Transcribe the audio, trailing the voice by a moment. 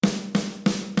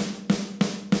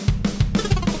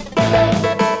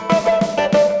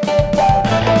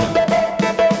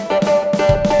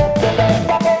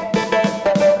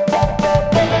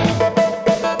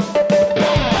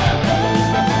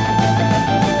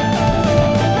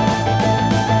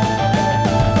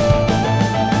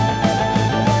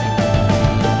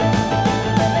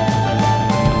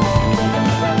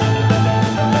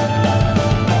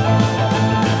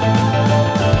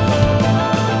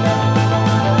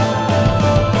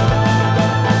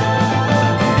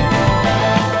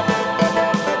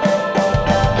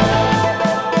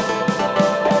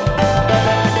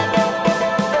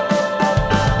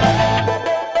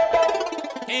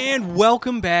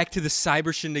Welcome back to the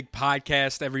Cyber Shindig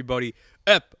podcast, everybody.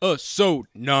 Episode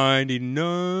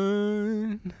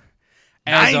 99.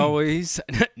 As always,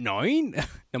 9?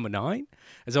 Number 9?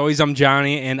 As always, I'm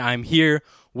Johnny, and I'm here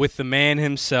with the man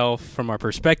himself from our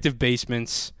perspective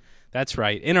basements. That's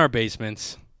right, in our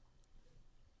basements.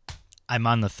 I'm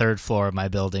on the third floor of my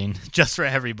building, just for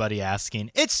everybody asking.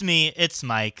 It's me, it's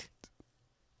Mike.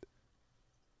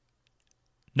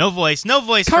 No voice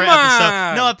Come for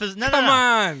on! episode. No, Come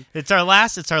on! It's our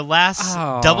last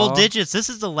Aw. double digits. This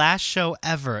is the last show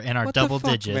ever in our What the double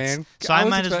fuck, digits. man? So I I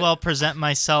was might as well present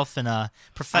myself in a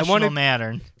professional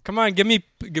manner. Come on, give me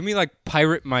like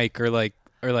Pirate Mike or like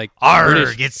Arg,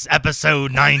 British. it's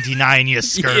episode 99, you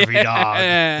scurvy dog.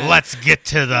 Let's get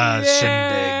to the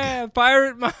shindig.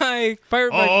 Pirate Mike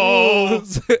Oh,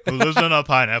 rules. who lives in a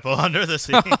pineapple under the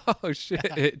sea? Oh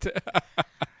shit!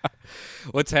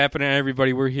 What's happening,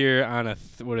 everybody? We're here on a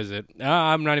what is it?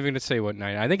 I'm not even gonna say what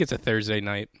night. I think it's a Thursday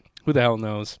night. Who the hell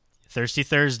knows? Thirsty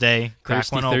Thursday. Crack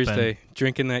Thirsty one Thursday. open.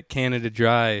 Drinking that Canada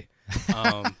Dry.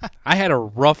 I've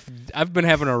been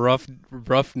having a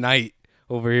rough night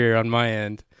over here on my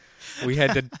end. We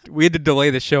had to delay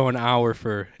the show an hour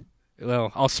for.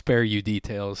 Well, I'll spare you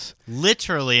details.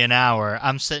 Literally an hour.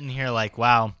 I'm sitting here like,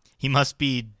 wow, he must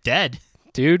be dead.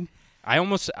 Dude,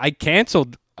 I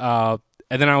canceled, and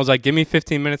then I was like, give me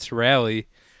 15 minutes to rally.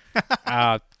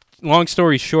 Long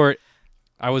story short,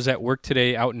 I was at work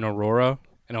today out in Aurora,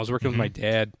 and I was working with my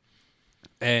dad.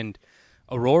 And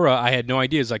Aurora, I had no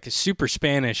idea, is like a super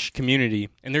Spanish community,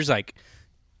 and there's like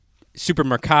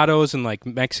supermercados and like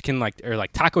Mexican or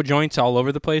taco joints all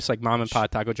over the place, like mom and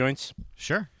pop taco joints.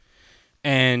 Sure.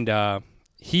 And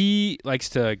he likes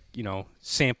to,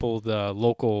 sample the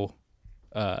local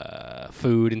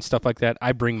food and stuff like that.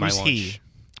 I bring my Who's lunch. he?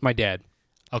 My dad.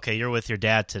 Okay, you're with your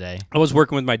dad today. I was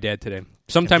working with my dad today.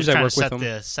 Sometimes I work with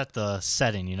him. Set the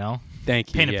setting,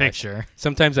 Thank you. Paint a yeah. picture.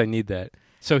 Sometimes I need that.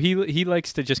 So he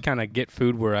likes to just kind of get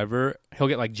food wherever. He'll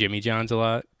get like Jimmy John's a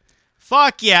lot.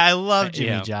 Fuck yeah, I love Jimmy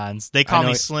yeah. John's. They call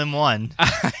me Slim One.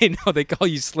 I know they call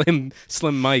you Slim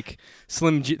Mike,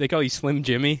 they call you Slim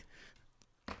Jimmy.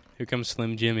 Here comes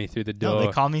Slim Jimmy through the door. No,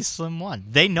 they call me Slim One.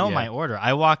 They know my order.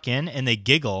 I walk in and they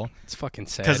giggle. It's fucking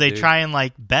sad because they dude. try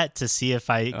and bet to see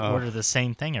if I order the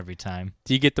same thing every time.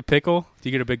 Do you get the pickle? Do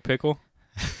you get a big pickle?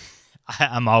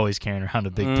 I'm always carrying around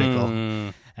a big pickle.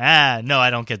 No, I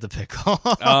don't get the pickle.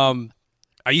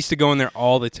 I used to go in there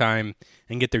all the time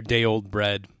and get their day old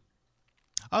bread.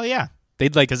 Oh yeah,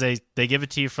 they'd because they give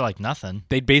it to you for nothing.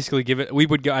 They'd basically give it.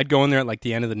 I'd go in there at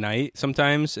the end of the night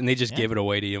sometimes, and they just give it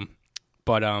away to you.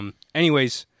 But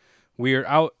anyways, we're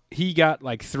out. He got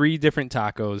 3 different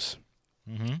tacos,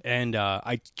 and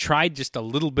I tried just a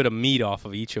little bit of meat off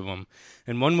of each of them.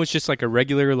 And one was just a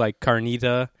regular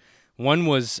carnita. One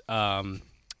was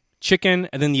chicken,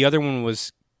 and then the other one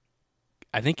was,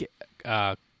 I think,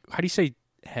 how do you say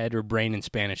head or brain in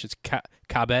Spanish? It's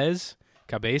cabeza.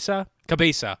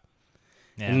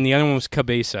 Yeah. And the other one was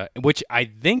cabeza, which I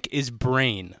think is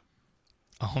brain.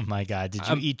 Oh my god! Did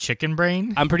you eat chicken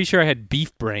brain? I'm pretty sure I had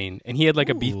beef brain, and he had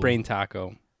a beef brain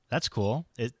taco. That's cool.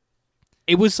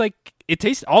 It was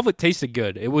all of it tasted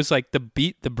good. It was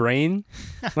the brain.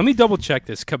 Let me double check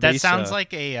this. Cabeza. That sounds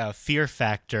like a Fear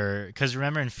Factor. Because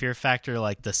remember in Fear Factor,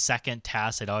 the second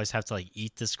task, they'd always have to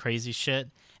eat this crazy shit,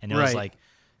 and it was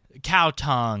cow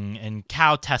tongue and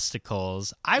cow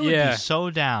testicles. I would be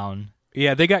so down.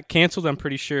 Yeah, they got canceled. I'm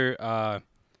pretty sure.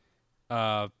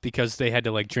 Because they had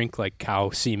to drink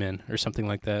cow semen or something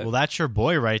like that. Well, that's your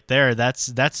boy right there.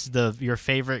 That's your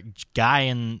favorite guy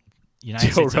in United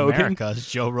Joe States Rogan? of America is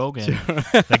Joe Rogan,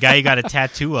 the guy you got a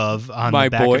tattoo of on the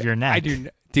back of your neck. I do,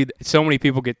 dude. So many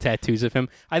people get tattoos of him.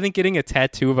 I think getting a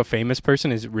tattoo of a famous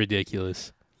person is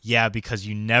ridiculous. Yeah, because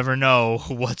you never know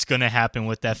what's going to happen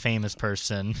with that famous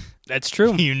person. That's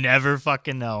true. You never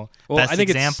fucking know. Well, Best I think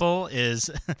example is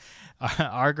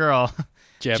our girl.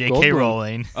 J.K. Goldblum.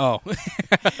 Rowling. Oh.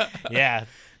 Yeah.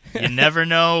 You never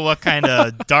know what kind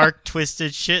of dark,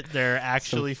 twisted shit they're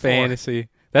actually for. Fantasy.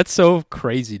 That's so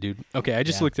crazy, dude. Okay, I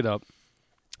just looked it up.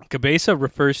 Cabeza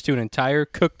refers to an entire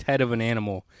cooked head of an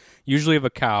animal, usually of a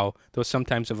cow, though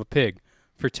sometimes of a pig.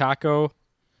 For tacos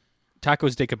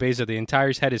de cabeza, the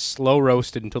entire head is slow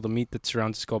roasted until the meat that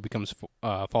surrounds the skull becomes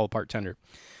fall apart tender.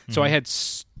 So I had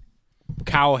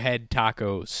cow head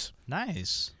tacos.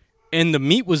 Nice. And the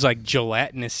meat was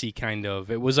gelatinous-y kind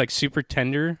of. It was super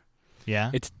tender.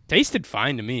 Yeah. It tasted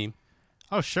fine to me.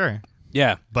 Oh, sure.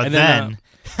 Yeah. But and then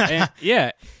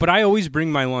yeah, but I always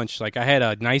bring my lunch. I had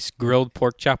a nice grilled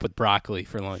pork chop with broccoli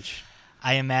for lunch.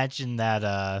 I imagine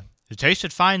that it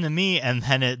tasted fine to me, and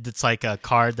then it's like a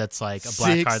card that's like a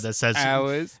black card that says 6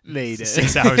 hours later.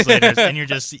 6 hours later, and you're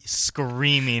just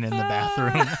screaming in the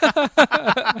bathroom.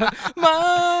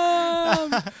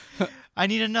 Mom, I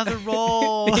need another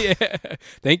roll. Yeah.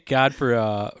 Thank God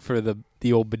for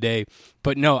the old bidet.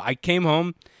 But no, I came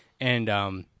home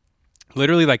and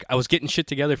literally like I was getting shit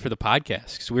together for the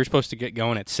podcast because we were supposed to get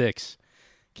going at 6.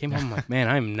 Came home like, man,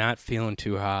 I'm not feeling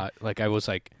too hot. Like I was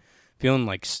like feeling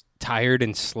like tired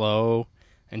and slow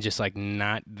and just like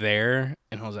not there.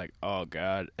 And I was like, oh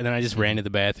God. And then I just ran to the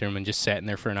bathroom and just sat in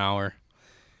there for an hour.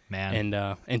 Man.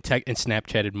 And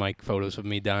Snapchatted Mike photos of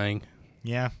me dying.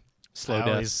 Yeah. Slow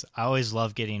death. I always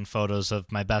love getting photos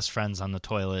of my best friends on the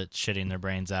toilet shitting their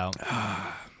brains out.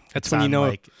 That's when you know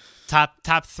like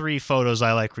top 3 photos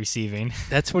I like receiving.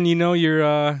 That's when you know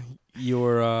you're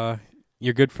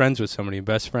good friends with somebody,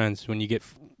 best friends, when you get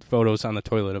photos on the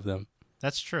toilet of them.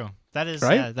 That's true. That is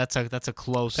right. That's a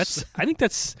close. I think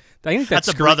that's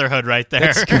a brotherhood right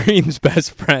there. That screams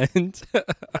best friend.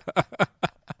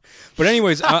 But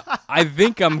anyways, I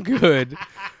think I'm good.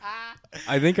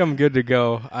 I think I'm good to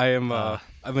go. I am.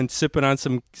 I've been sipping on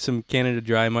some Canada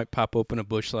Dry. I might pop open a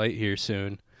Busch Light here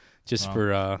soon, just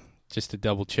to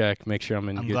double check, make sure I'm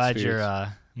in good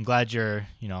spirits. I'm glad you're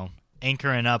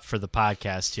anchoring up for the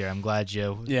podcast here. I'm glad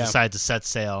you decided to set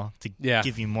sail to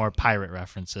give you more pirate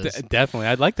references. Definitely,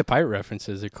 I'd like the pirate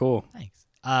references. They're cool. Thanks.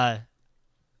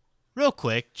 Real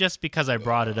quick, just because I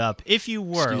brought it up, if you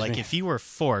were if you were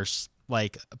forced,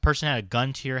 like a person had a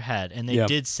gun to your head and they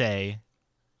did say,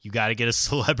 you got to get a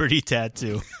celebrity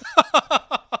tattoo.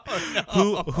 Oh,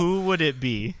 no. Who would it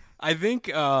be? I think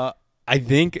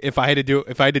if I had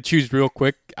to choose real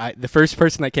quick, the first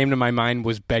person that came to my mind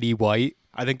was Betty White.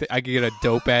 I think that I could get a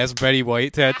dope ass Betty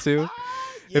White tattoo.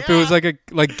 Yeah. If it was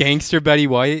like gangster Betty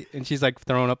White and she's like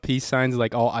throwing up peace signs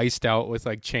like all iced out with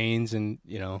like chains and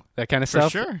that kind of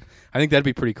stuff. For sure. I think that'd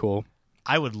be pretty cool.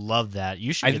 I would love that.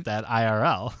 You should get that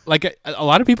IRL. Like a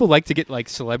lot of people like to get like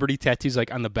celebrity tattoos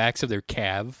like on the backs of their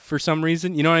calf for some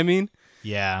reason. You know what I mean?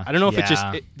 Yeah. I don't know if it's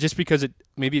just because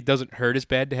maybe it doesn't hurt as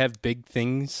bad to have big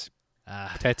things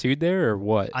tattooed there or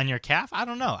what. On your calf? I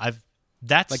don't know.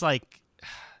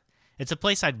 It's a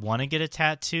place I'd want to get a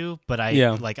tattoo, but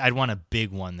I'd want a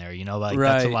big one there.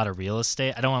 That's a lot of real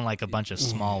estate. I don't want like a bunch of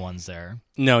small ones there.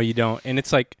 No, you don't. And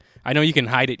it's like I know you can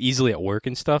hide it easily at work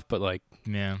and stuff, but like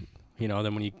yeah.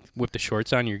 Then when you whip the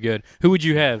shorts on, you're good. Who would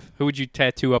you have? Who would you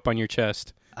tattoo up on your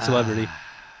chest? Celebrity.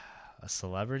 A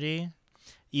celebrity?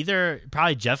 Either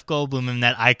probably Jeff Goldblum in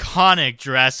that iconic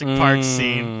Jurassic Park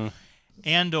scene,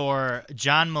 and or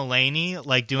John Mulaney,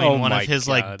 like doing one of his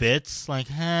like bits, like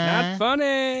not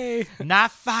funny. But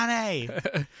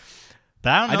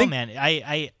I don't know, man.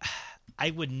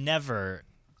 I would never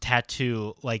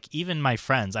tattoo like even my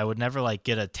friends. I would never like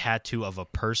get a tattoo of a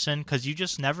person because you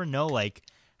just never know like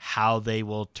how they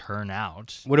will turn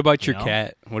out. What about your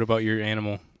cat? What about your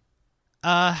animal?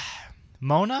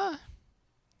 Mona?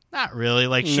 Not really.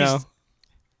 Like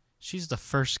she's the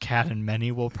first cat in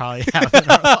many we'll probably have in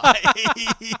our life.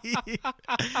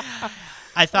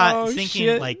 I thought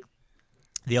thinking like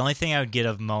the only thing I would get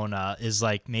of Mona is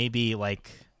like maybe like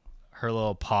her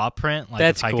little paw print. Like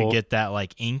That's if I cool. could get that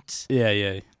like inked.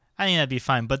 Yeah. I think that'd be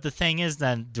fine. But the thing is,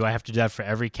 then, do I have to do that for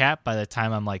every cat by the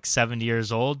time I'm like 70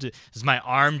 years old? Is my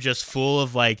arm just full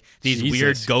of like these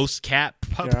weird ghost cat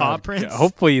paw prints? Yeah,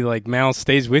 hopefully, like Mal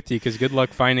stays with you because good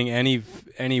luck finding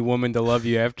any woman to love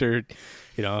you after,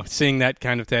 seeing that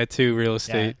kind of tattoo real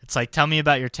estate. Yeah. It's like, tell me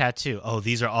about your tattoo. Oh,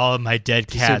 these are all of my dead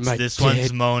cats. This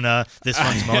one's Mona. This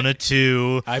one's Mona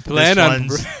 2. I plan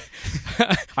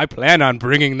on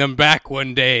bringing them back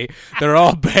one day. They're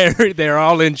all buried. They're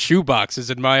all in shoeboxes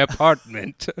in my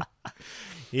apartment.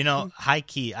 High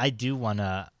key, I do want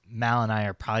to. Mal and I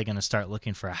are probably going to start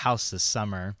looking for a house this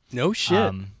summer. No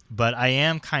shit. But I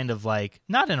am kind of like,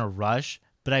 not in a rush,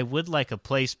 but I would like a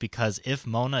place because if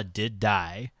Mona did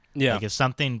die, like if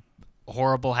something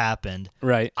horrible happened,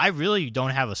 right? I really don't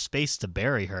have a space to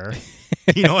bury her.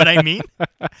 You know what I mean?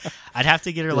 I'd have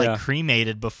to get her like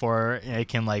cremated before I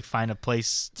can like find a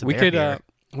place to bury her.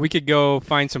 We could go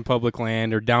find some public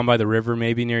land or down by the river,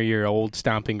 maybe near your old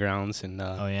stomping grounds, and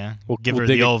we'll give her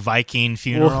the old Viking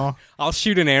funeral. I'll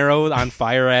shoot an arrow on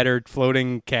fire at her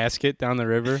floating casket down the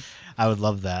river. I would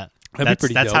love that. That'd be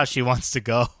pretty dope. That's how she wants to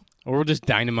go. Or we'll just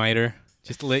dynamite her.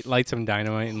 Just light some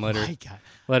dynamite and let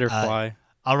her fly.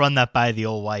 I'll run that by the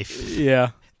old wife. Yeah,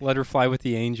 let her fly with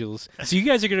the angels. So you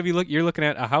guys are going to be you're looking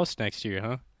at a house next year,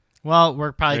 huh? Well,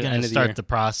 we're probably going to start the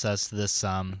process this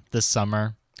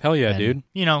summer. Hell yeah, dude.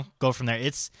 Go from there.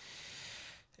 It's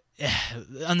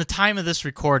on the time of this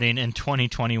recording in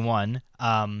 2021.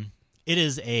 it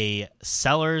is a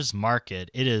seller's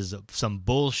market. It is some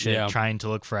bullshit trying to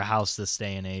look for a house this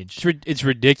day and age. It's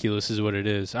ridiculous is what it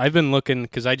is. I've been looking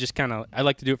because I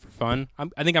like to do it for fun.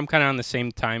 I think I'm kind of on the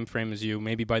same time frame as you,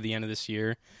 maybe by the end of this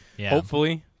year. Yeah.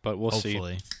 Hopefully, but we'll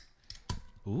see.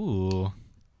 Ooh.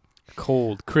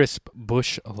 Cold, crisp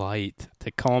Busch Light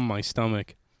to calm my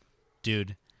stomach.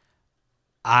 Dude,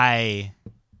 I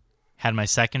had my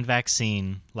second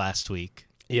vaccine last week.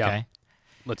 Yeah. Okay?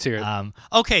 Let's hear it.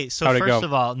 Okay, so first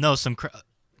of all, no, some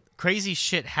crazy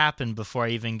shit happened before I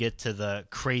even get to the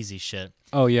crazy shit.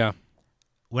 Oh, yeah.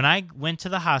 When I went to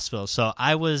the hospital, so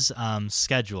I was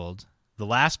scheduled, the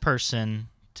last person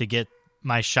to get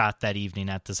my shot that evening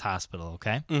at this hospital,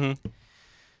 okay? Mm-hmm.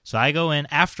 So I go in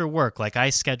after work, like I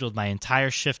scheduled my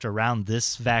entire shift around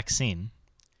this vaccine.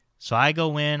 So I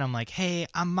go in, I'm like, hey,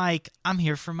 I'm Mike. I'm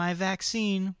here for my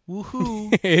vaccine.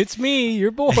 Woohoo. It's me,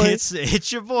 your boy.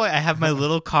 It's your boy. I have my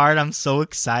little card. I'm so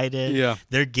excited. Yeah.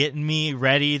 They're getting me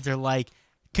ready. They're like,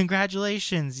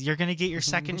 congratulations, you're going to get your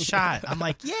second shot. I'm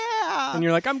like, yeah. And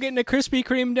you're like, I'm getting a Krispy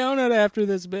Kreme donut after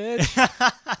this,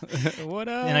 bitch. What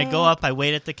up? And I go up, I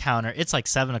wait at the counter. It's like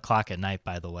 7 o'clock at night,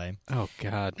 by the way. Oh,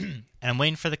 God. And I'm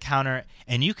waiting for the counter,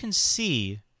 and you can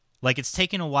see, like, it's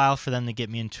taking a while for them to get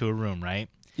me into a room, right?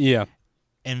 Yeah.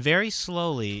 And very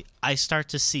slowly, I start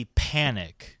to see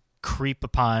panic creep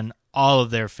upon all of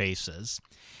their faces.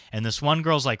 And this one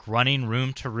girl's like running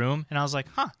room to room. And I was like,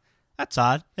 huh, that's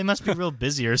odd. They must be real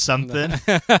busy or something.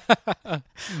 I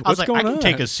was like, I can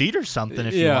take a seat or something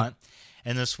if you want.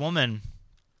 And this woman,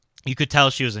 you could tell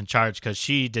she was in charge because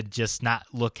she did just not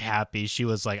look happy. She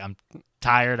was like, I'm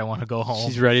tired. I want to go home.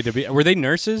 She's ready to be. Were they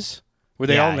nurses? Were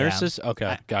they all nurses? Yeah.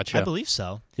 Okay, gotcha. I believe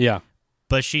so. Yeah.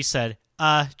 But she said,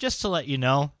 just to let you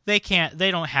know, they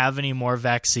don't have any more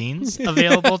vaccines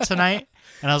available tonight.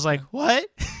 And I was like, what?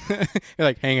 You're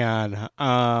like, hang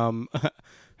on.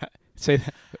 Say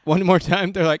that one more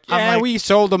time. They're like, yeah, we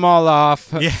sold them all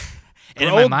off. Yeah. And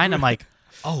in my mind, I'm like,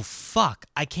 oh, fuck.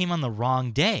 I came on the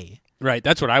wrong day. Right.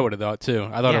 That's what I would have thought, too.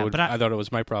 I thought it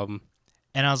was my problem.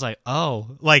 And I was like, oh.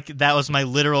 Like, that was my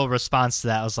literal response to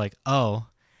that. I was like, oh.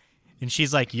 And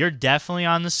she's like, you're definitely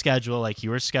on the schedule. Like,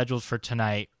 you were scheduled for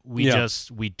tonight. We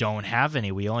don't have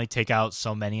any. We only take out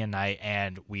so many a night,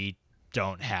 and we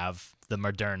don't have the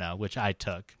Moderna, which I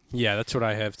took. Yeah, that's what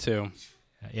I have, too.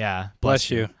 Yeah. Bless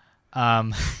you.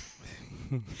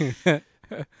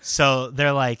 So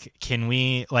they're like,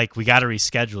 we got to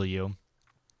reschedule you.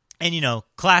 And,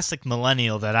 classic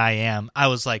millennial that I am, I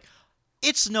was like,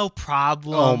 it's no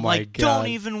problem. Oh, my God. Don't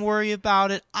even worry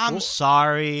about it. I'm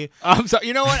sorry. I'm sorry.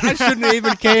 You know what? I shouldn't have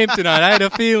even came tonight. I had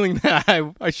a feeling that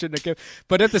I shouldn't have came.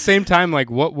 But at the same time, like,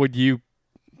 what would you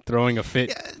throwing a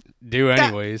fit do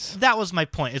anyways? That was my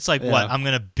point. It's like, what? I'm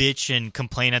going to bitch and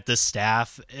complain at the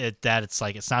staff that it's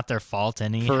like, it's not their fault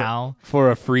anyhow. For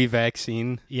a free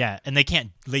vaccine. Yeah. And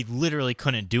they literally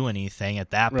couldn't do anything at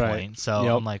that point.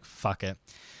 So I'm like, fuck it.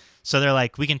 So they're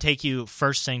like, we can take you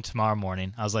first thing tomorrow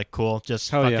morning. I was like, cool.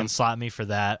 Just fucking slot me for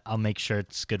that. I'll make sure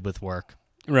it's good with work.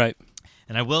 Right.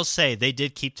 And I will say they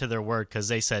did keep to their word because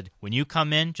they said, when you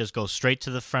come in, just go straight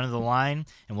to the front of the line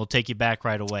and we'll take you back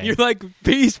right away. You're like,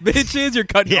 peace, bitches. You're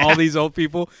cutting all these old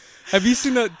people. Have you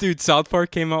seen that? Dude, South Park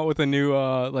came out with a new,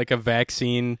 like a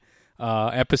vaccine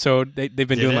episode. They've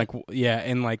been doing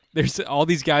and like there's all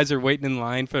these guys are waiting in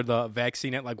line for the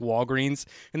vaccine at like Walgreens,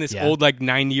 and this old like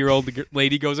 90-year-old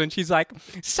lady goes in. She's like,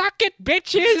 "Suck it,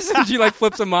 bitches!" And she like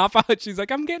flips them off out. She's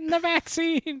like, "I'm getting the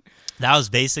vaccine." That was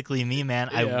basically me, man.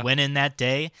 I went in that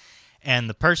day, and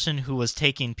the person who was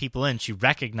taking people in, she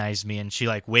recognized me and she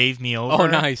like waved me over. Oh,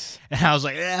 nice. And I was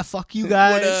like, "Yeah, fuck you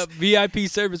guys." What up? VIP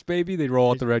service, baby. They roll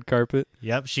out the red carpet.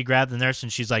 Yep. She grabbed the nurse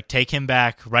and she's like, "Take him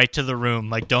back right to the room.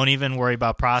 Like, don't even worry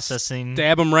about processing."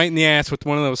 Stab him right in the ass with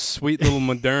one of those sweet little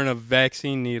Moderna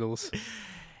vaccine needles.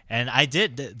 And I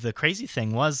did. The crazy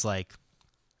thing was, like,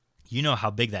 you know how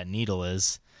big that needle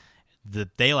is.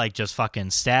 They like just fucking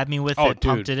stabbed me with it,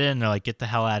 pumped it in, and they're like, "Get the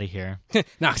hell out of here!"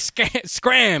 Nah,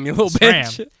 scram, you little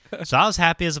bitch. So I was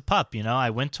happy as a pup,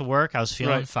 I went to work, I was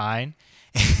feeling fine,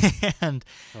 and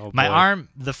my arm.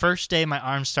 The first day, my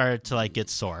arm started to like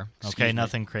get sore. Okay,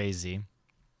 nothing crazy.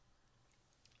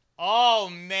 Oh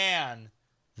man,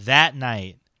 that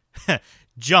night,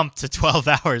 jumped to 12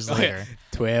 hours later.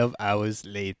 12 hours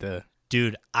later,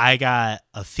 dude, I got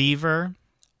a fever.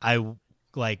 I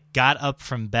got up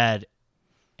from bed.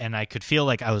 And I could feel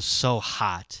like I was so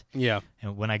hot. Yeah.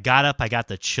 And when I got up, I got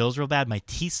the chills real bad. My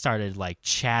teeth started like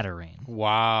chattering.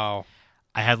 Wow.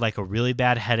 I had like a really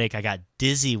bad headache. I got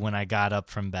dizzy when I got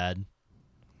up from bed.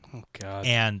 Oh, God.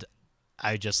 And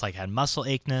I just like had muscle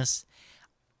acheness.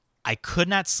 I could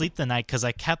not sleep the night because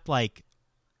I kept like,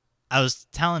 I was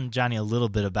telling Johnny a little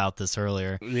bit about this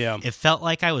earlier. Yeah. It felt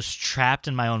like I was trapped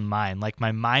in my own mind. Like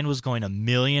my mind was going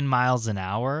 1,000,000 miles an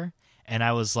hour, and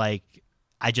I was like,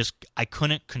 I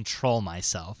couldn't control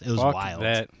myself. It was Fuck wild.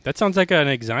 That sounds like an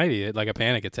anxiety, like a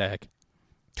panic attack.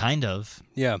 Kind of.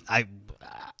 Yeah.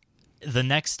 The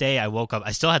next day I woke up.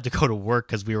 I still had to go to work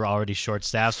because we were already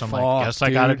short-staffed, so I'm like, Fuck, guess I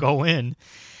got to go in.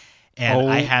 And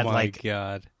I had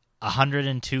God.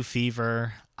 102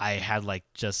 fever. I had like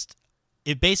just...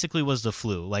 It basically was the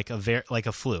flu, like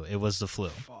a flu. It was the flu.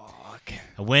 Fuck.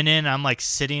 I went in. I'm like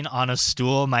sitting on a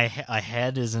stool. My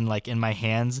head is in my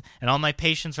hands, and all my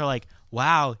patients are like,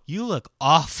 "Wow, you look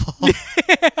awful."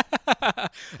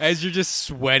 As you're just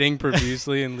sweating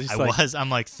profusely and just I'm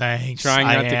like, thanks. Trying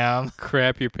not to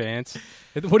crap your pants.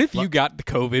 What if you got the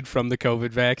COVID from the COVID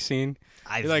vaccine?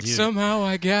 You're like, somehow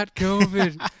I got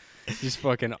COVID. Just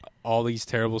fucking all these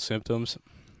terrible symptoms.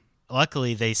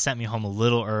 Luckily, they sent me home a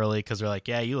little early because they're like,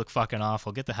 yeah, you look fucking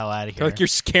awful. Get the hell out of here. Like you're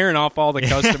scaring off all the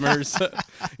customers.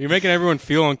 You're making everyone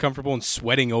feel uncomfortable and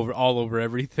sweating all over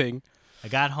everything. I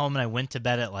got home and I went to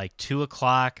bed at like 2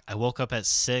 o'clock. I woke up at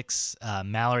 6.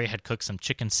 Mallory had cooked some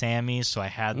chicken sammies, so I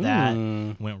had that.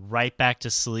 Went right back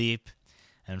to sleep.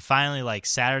 And finally, like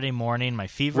Saturday morning, my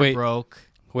fever broke.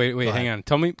 Wait, hang on.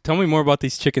 Tell me more about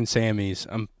these chicken sammies.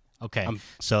 Okay,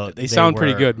 so they sound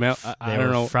pretty good. I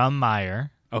don't know. From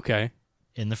Meijer. Okay.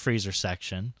 In the freezer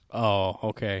section. Oh,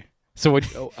 okay. So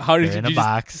how did you in a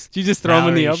box? Did you just throw them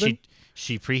in the oven?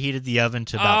 She preheated the oven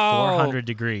to about 400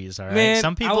 degrees. All right. Man,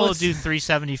 some people do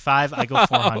 375. I go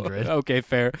 400. Okay,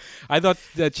 fair. I thought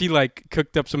that she like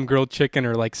cooked up some grilled chicken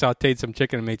or like sautéed some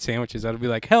chicken and made sandwiches. I'd be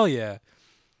like, hell yeah.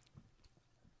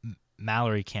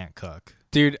 Mallory can't cook,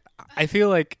 dude. I feel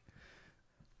like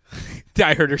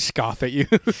I heard her scoff at you.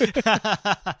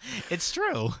 It's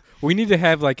true. We need to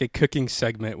have like a cooking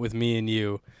segment with me and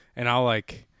you, and I'll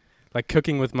like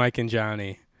cooking with Mike and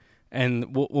Johnny,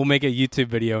 and we'll make a YouTube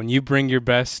video, and you bring your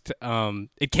best.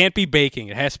 It can't be baking;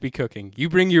 it has to be cooking. You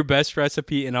bring your best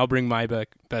recipe, and I'll bring my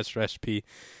best recipe,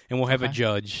 and we'll have a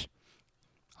judge.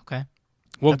 Okay.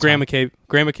 Well, Grandma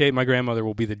Kate, my grandmother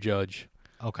will be the judge.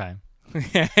 Okay.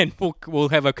 And we'll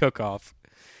have a cook-off.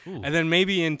 Ooh. And then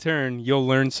maybe in turn you'll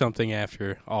learn something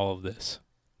after all of this.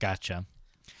 Gotcha.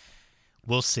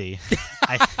 We'll see.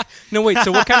 No, wait.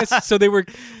 So what kind of? So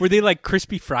were they like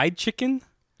crispy fried chicken?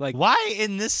 Like why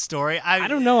in this story? I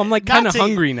don't know. I'm like kind of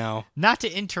hungry now. Not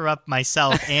to interrupt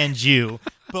myself and you,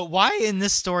 but why in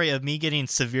this story of me getting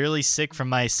severely sick from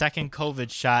my second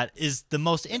COVID shot is the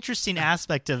most interesting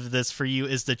aspect of this for you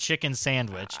is the chicken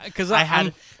sandwich? Because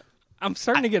I'm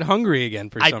starting to get hungry again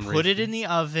for some reason. I put it in the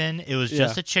oven. It was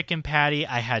just a chicken patty.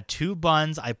 I had 2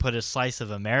 buns. I put a slice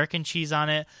of American cheese on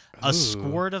it, a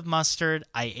squirt of mustard.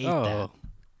 I ate that.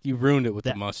 You ruined it with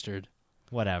the mustard.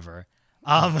 Whatever.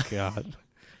 Oh God.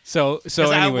 So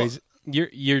anyways,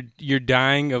 you're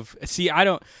dying of. See,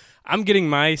 I'm getting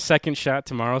my second shot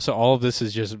tomorrow, so all of this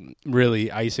is just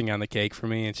really icing on the cake for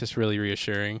me. It's just really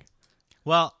reassuring.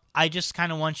 Well, I just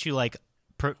kind of want you like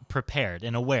prepared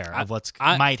and aware of what's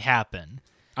might happen.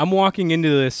 I'm walking into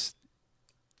this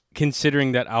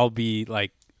considering that I'll be like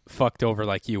fucked over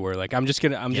like you were. Like I'm just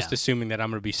assuming that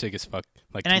I'm gonna be sick as fuck.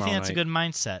 Like, and I think that's night. a good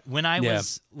mindset. When I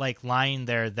was like lying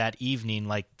there that evening,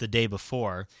 like the day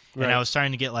before, and I was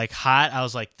starting to get like hot, I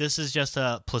was like, "This is just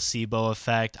a placebo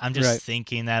effect. I'm just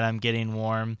thinking that I'm getting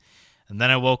warm." And then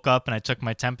I woke up and I took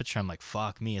my temperature. I'm like,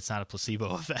 "Fuck me, it's not a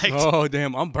placebo effect." Oh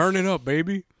damn, I'm burning up,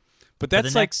 baby. But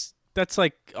that's that's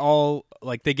like all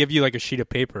like they give you like a sheet of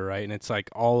paper, right? And it's like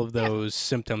all of those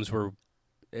symptoms were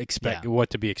what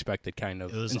to be expected, kind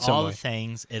of. It was all the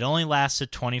things. It only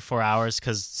lasted 24 hours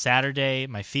because Saturday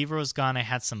my fever was gone. I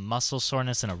had some muscle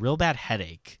soreness and a real bad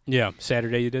headache. Yeah,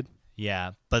 Saturday you did.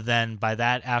 Yeah, but then by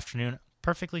that afternoon,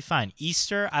 perfectly fine.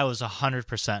 Easter, I was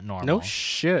 100% normal. No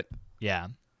shit. Yeah.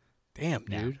 Damn,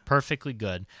 dude. Perfectly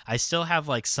good. I still have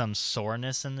like some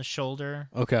soreness in the shoulder.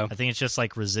 Okay. I think it's just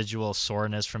like residual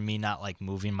soreness from me not like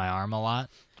moving my arm a lot.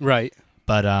 Right.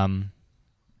 But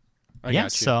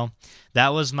so that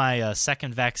was my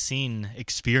second vaccine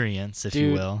experience, if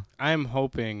you will. I'm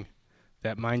hoping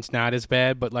that mine's not as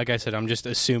bad, but like I said, I'm just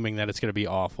assuming that it's going to be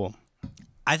awful.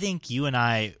 I think you and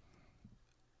I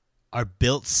are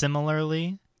built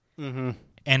similarly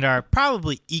and are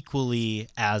probably equally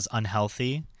as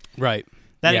unhealthy. Right.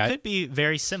 That it could be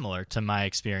very similar to my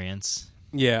experience.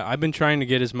 Yeah, I've been trying to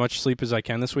get as much sleep as I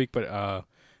can this week, but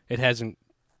it hasn't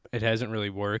really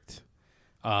worked.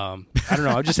 I don't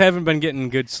know. I just haven't been getting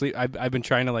good sleep. I've been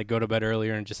trying to like go to bed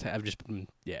earlier and it just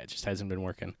hasn't been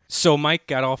working. So Mike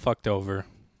got all fucked over.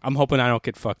 I'm hoping I don't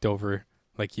get fucked over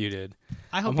like you did.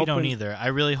 I hope you don't either. I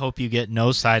really hope you get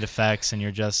no side effects and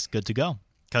you're just good to go.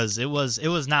 because it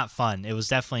was not fun. It was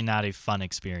definitely not a fun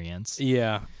experience.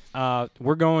 Yeah.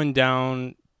 We're going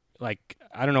down, like,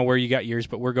 I don't know where you got yours,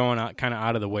 but we're going out kind of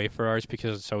out of the way for ours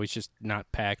because it's always just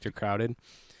not packed or crowded.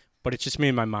 But it's just me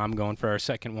and my mom going for our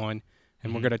second one,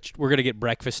 and we're gonna get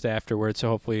breakfast afterwards. So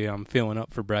hopefully I'm feeling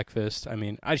up for breakfast. I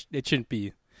mean, it shouldn't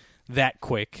be that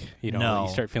quick, you know. No.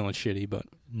 You start feeling shitty, but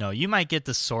No, you might get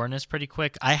the soreness pretty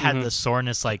quick. I had the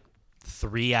soreness like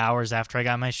 3 hours after I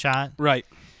got my shot. right.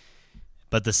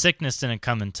 But the sickness didn't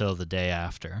come until the day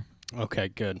after. Okay,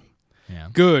 good. Yeah.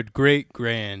 Good, great,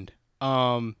 grand.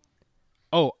 I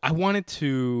wanted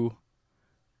to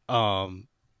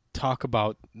talk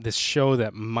about this show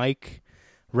that Mike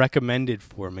recommended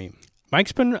for me.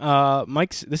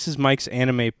 This is Mike's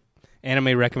anime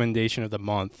recommendation of the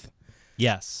month.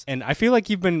 Yes. And I feel like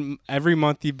every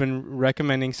month you've been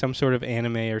recommending some sort of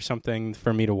anime or something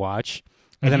for me to watch.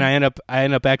 And then I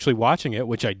end up actually watching it,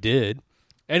 which I did.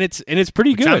 And it's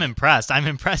pretty good. I'm impressed. I'm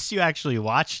impressed you actually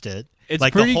watched it. It's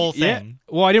like pretty, the whole thing.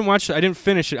 Yeah. Well, I didn't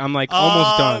finish it. I'm like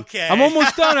almost done. Okay. I'm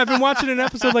almost done. I've been watching an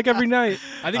episode like every night.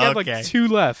 I think I have like 2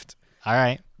 left. All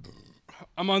right.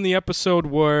 I'm on the episode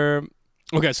where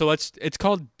so it's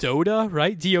called Dota,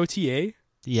 right? DOTA?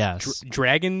 Yes.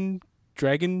 Dragon's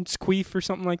Queef or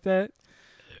something like that.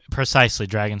 Precisely,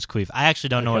 Dragon's Queef. I actually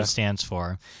don't know what it stands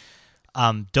for.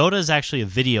 Dota is actually a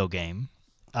video game,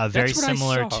 very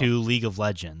similar to League of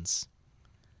Legends.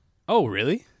 Oh,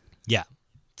 really? Yeah.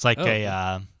 It's like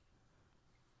I'm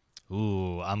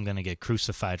going to get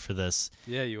crucified for this.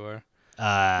 Yeah, you are.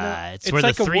 It's where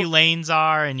like the 3 lanes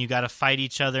are, and you got to fight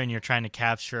each other, and you're trying to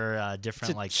capture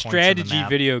different like strategy points on the map.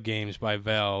 video games by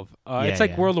Valve. It's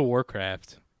like World of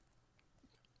Warcraft.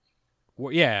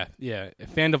 Yeah.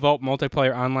 Fan Vault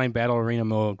multiplayer online battle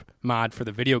arena mod for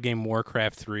the video game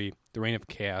Warcraft 3, The Reign of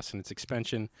Chaos, and its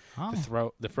expansion,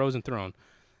 the Frozen Throne.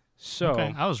 So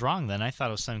okay. I was wrong then. I thought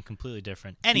it was something completely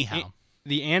different. Anyhow,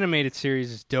 the animated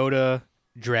series is Dota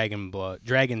Dragon's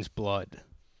Blood.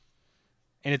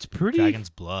 And it's pretty Dragon's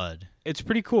Blood. It's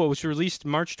pretty cool. It was released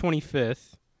March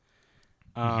 25th.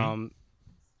 And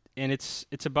it's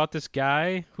about this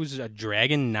guy who's a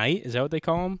dragon knight. Is that what they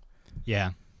call him?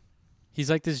 Yeah. He's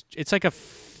like this. It's like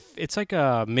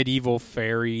a medieval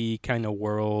fairy kind of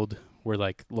world where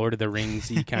like Lord of the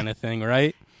Ringsy kind of thing,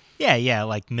 right? Yeah,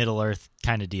 like Middle Earth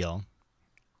kind of deal.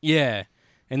 Yeah,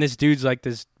 and this dude's like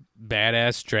this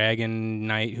badass dragon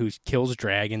knight who kills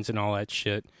dragons and all that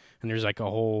shit. And there's like a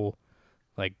whole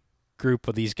like group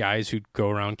of these guys who go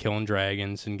around killing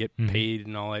dragons and get paid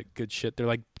and all that good shit. They're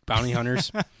like bounty hunters.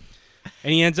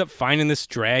 And he ends up finding this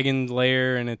dragon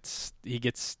lair, and he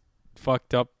gets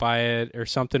fucked up by it or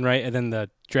something, right? And then the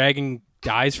dragon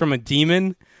dies from a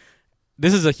demon.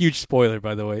 This is a huge spoiler,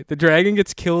 by the way. The dragon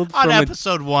gets killed on from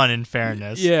episode 1, in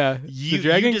fairness. Yeah. You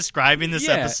describing this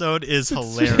episode is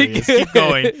hilarious. Keep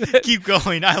going. Keep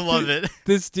going. I love it.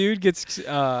 This dude gets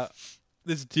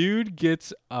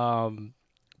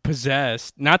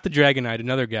possessed. Not the Dragon Knight,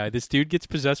 another guy. This dude gets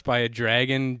possessed by a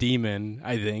dragon demon,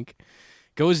 I think.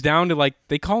 Goes down to like,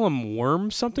 they call them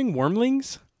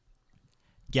wormlings?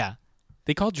 Yeah.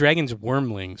 They call dragons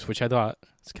wormlings, which I thought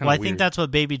it's kind of weird. Well, I think that's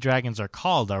what baby dragons are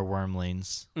called, are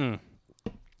wormlings.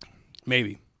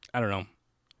 Maybe. I don't know.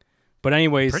 But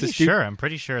anyways, I'm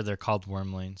pretty sure they're called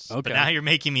wormlings. Okay. But now you're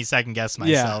making me second guess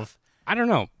myself. Yeah. I don't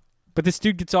know. But this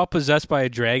dude gets all possessed by a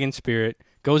dragon spirit,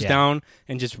 goes down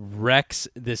and just wrecks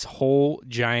this whole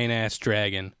giant ass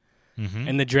dragon.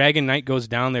 And the Dragon Knight goes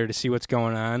down there to see what's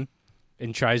going on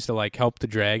and tries to like help the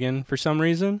dragon for some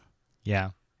reason. Yeah.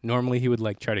 Normally he would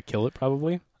like try to kill it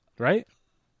probably, right?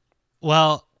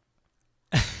 Well,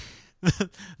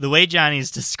 the way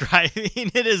Johnny's describing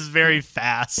it is very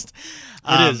fast.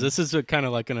 It is. This is kind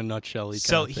of like in a nutshell.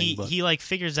 So he like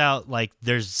figures out like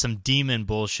there's some demon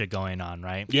bullshit going on,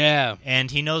 right? Yeah.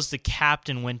 And he knows the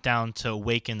captain went down to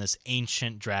awaken this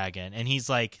ancient dragon, and he's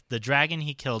like, the dragon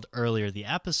he killed earlier the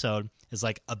episode is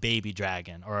like a baby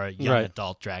dragon or a young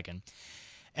adult dragon.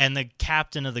 And the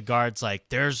captain of the guard's like,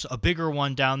 there's a bigger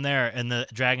one down there. And the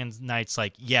Dragon Knight's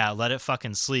like, yeah, let it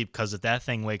fucking sleep, because if that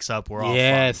thing wakes up, we're all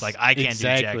fucked. Like, I can't do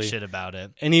jack shit about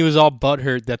it. And he was all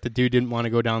butthurt that the dude didn't want to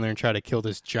go down there and try to kill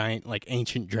this giant, like,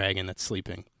 ancient dragon that's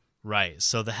sleeping. Right.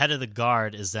 So the head of the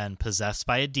guard is then possessed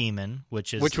by a demon,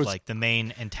 which was like the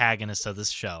main antagonist of this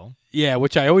show. Yeah,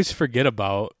 which I always forget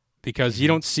about, because you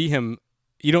don't see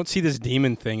this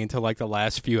demon thing until, like, the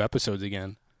last few episodes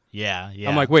again. Yeah.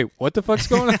 I'm like, wait, what the fuck's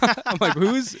going on? I'm like,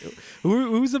 who's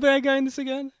the bad guy in this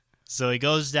again? So he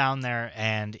goes down there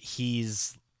and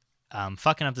he's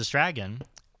fucking up this dragon,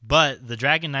 but the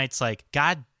Dragon Knight's like,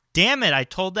 God damn it, I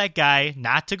told that guy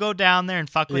not to go down there and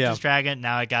fuck with this dragon.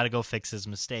 Now I got to go fix his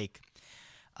mistake.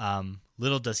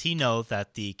 Little does he know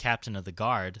that the captain of the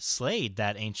guard slayed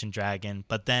that ancient dragon,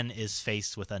 but then is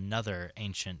faced with another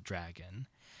ancient dragon.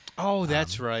 Oh,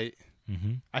 that's right.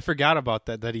 Mm-hmm. I forgot about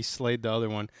that he slayed the other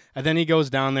one. And then he goes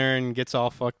down there and gets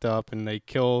all fucked up, and they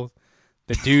kill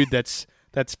the dude that's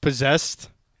possessed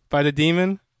by the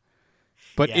demon.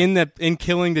 But in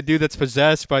killing the dude that's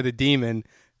possessed by the demon,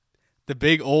 the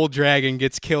big old dragon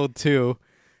gets killed too.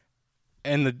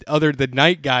 And the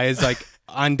night guy is like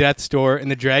on death's door,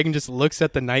 and the dragon just looks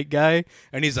at the night guy,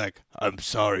 and he's like, "I'm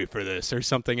sorry for this," or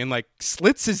something, and like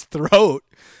slits his throat.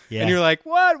 Yeah. And you're like,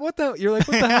 "What? You're like,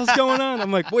 what the hell's going on?"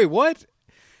 I'm like, "Wait, what?"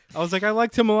 I was like, "I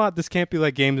liked him a lot. This can't be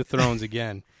like Game of Thrones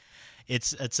again."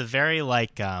 It's a very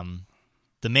like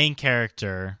the main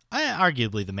character,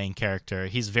 arguably the main character.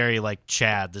 He's very like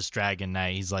Chad, this Dragon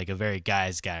Knight. He's like a very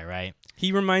guy's guy, right?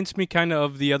 He reminds me kind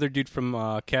of the other dude from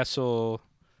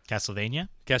Castlevania,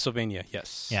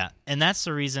 yes. Yeah, and that's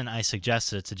the reason I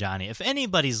suggested it to Johnny. If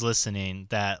anybody's listening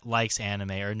that likes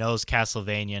anime or knows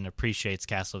Castlevania and appreciates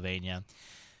Castlevania,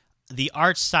 the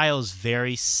art style is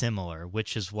very similar,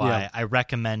 which is why I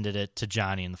recommended it to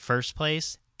Johnny in the first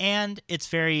place. And it's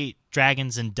very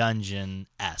Dragons and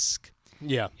Dungeon-esque.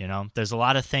 Yeah. You know, there's a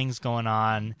lot of things going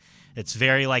on. It's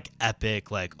very like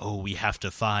epic, like, oh, we have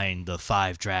to find the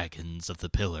 5 dragons of the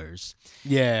pillars.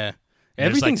 Yeah.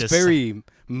 Everything's like very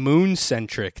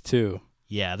moon-centric, too.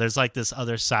 Yeah, there's like this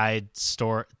other side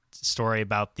story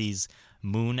about these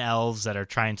moon elves that are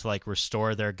trying to like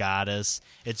restore their goddess.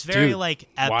 It's very like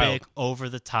epic, over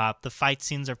the top. The fight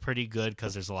scenes are pretty good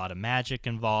because there's a lot of magic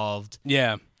involved.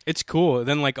 Yeah, it's cool.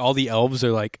 Then like all the elves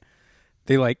are like,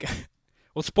 they like,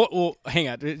 well, hang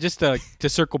on, just to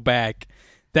circle back.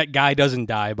 That guy doesn't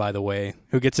die, by the way,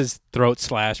 who gets his throat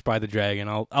slashed by the dragon.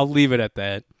 I'll leave it at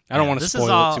that. I don't want to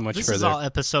spoil it too much further. This is all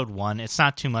episode 1. It's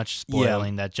not too much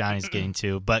spoiling that Johnny's getting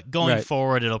to, but going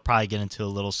forward, it'll probably get into a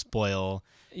little spoil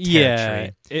territory. Yeah,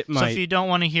 it might. So if you don't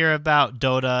want to hear about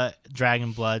Dota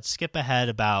Dragon Blood, skip ahead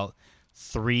about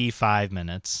 3-5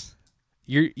 minutes.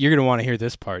 You're gonna want to hear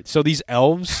this part. So these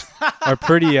elves are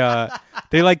pretty.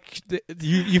 They like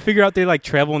you figure out they like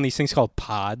travel in these things called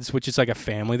pods, which is like a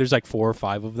family. There's like 4 or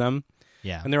 5 of them.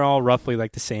 Yeah, and they're all roughly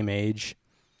like the same age.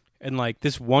 And like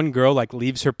this one girl like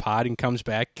leaves her pod and comes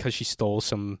back because she stole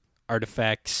some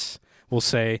artifacts, we'll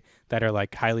say, that are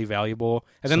like highly valuable.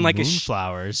 And some then like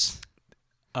moonflowers.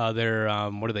 They're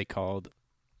what are they called?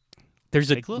 There's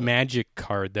a magic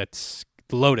card that's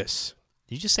Lotus.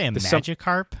 Did you just say a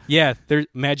Magikarp? Yeah, there's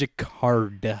magic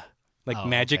card, like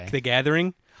Magic the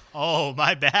Gathering. Oh,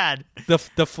 my bad.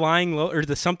 The flying or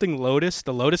the something Lotus,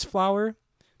 the Lotus flower.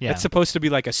 Yeah. That's supposed to be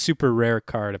like a super rare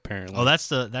card, apparently. Oh, that's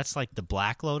like the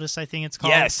Black Lotus, I think it's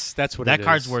called. Yes, that's what it is. That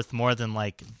card's worth more than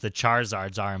like the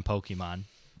Charizards are in Pokemon.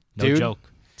 No joke.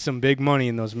 Some big money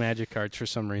in those magic cards for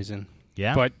some reason.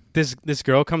 Yeah. But this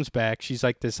girl comes back. She's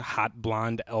like this hot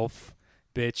blonde elf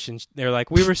bitch, and they're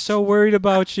like, "We were so worried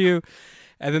about you."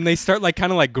 And then they start like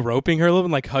kind of like groping her a little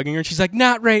bit, like hugging her. And she's like,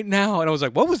 "Not right now." And I was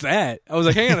like, "What was that?" I was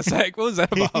like, "Hang on a sec, what was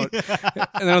that about?"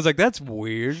 And then I was like, "That's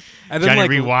weird." And then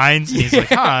Johnny rewinds, and he's like,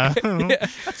 "Huh,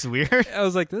 that's weird." I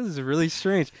was like, "This is really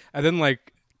strange." And then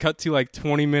like cut to like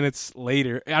 20 minutes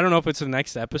later. I don't know if it's the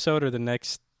next episode or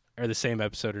the same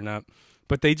episode or not.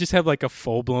 But they just have like a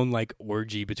full blown like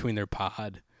orgy between their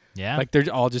pod. Yeah, like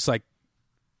they're all just like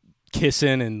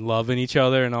kissing and loving each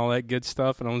other and all that good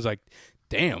stuff. And I was like,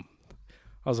 "Damn."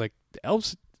 I was like, the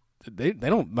elves, they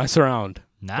don't mess around.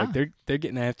 Nah. Like they're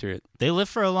getting after it. They live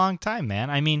for a long time,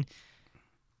 man. I mean,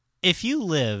 if you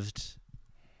lived,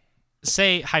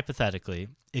 say hypothetically,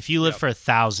 if you lived for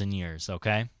 1,000 years,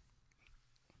 okay,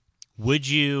 would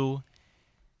you,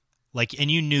 like, and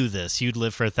you knew this, you'd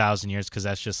live for 1,000 years because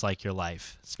that's just like your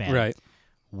life span. Right.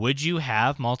 Would you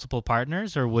have multiple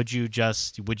partners, or would you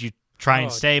try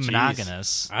and stay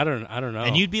monogamous? I don't know.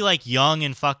 And you'd be like young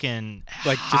and fucking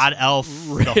like hot elf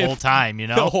the whole time, you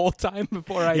know? The whole time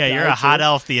before I you're a hot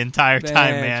elf the entire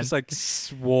time, man. Just like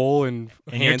swole and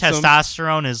handsome. Your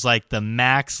testosterone is like the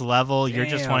max level. Damn, you're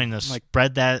just wanting to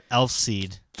spread that elf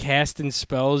seed. Casting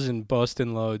spells and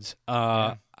busting loads.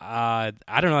 I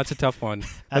don't know. That's a tough one.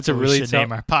 That's a really tough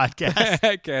name our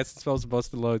podcast. Casting spells and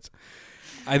busting loads.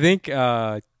 I think,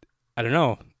 I don't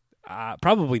know.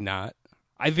 Probably not.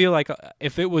 I feel like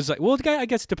if it was like, well, I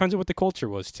guess it depends on what the culture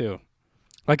was too.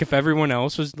 Like if everyone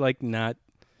else was like not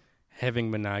having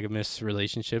monogamous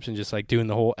relationships and just like doing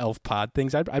the whole elf pod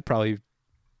things, I'd probably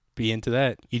be into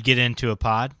that. You'd get into a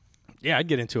pod? Yeah, I'd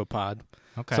get into a pod.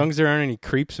 Okay. As long as there aren't any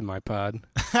creeps in my pod.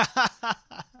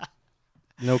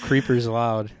 No creepers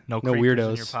allowed. No weirdos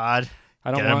in your pod.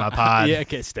 I don't Get out of want my pod.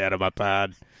 Yeah, stay out of my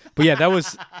pod. But yeah,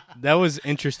 that was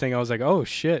interesting. I was like, oh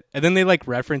shit. And then they like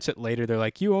reference it later. They're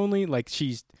like, you only like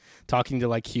she's talking to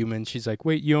like humans. She's like,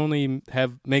 wait, you only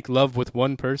make love with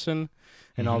one person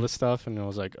and all this stuff. And I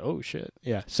was like, oh shit.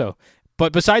 Yeah. So,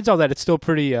 but besides all that, it's still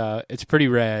pretty. It's pretty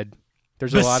rad.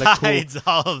 There's a lot of cool. Besides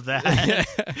all of that,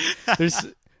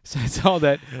 besides all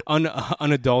that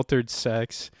unadulterated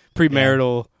sex,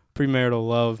 premarital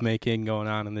love making going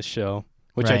on in this show,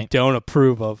 which I don't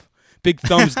approve of. Big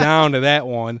thumbs down to that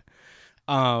one.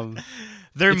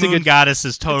 Their moon goddess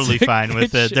is totally fine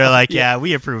with it. They're like, yeah,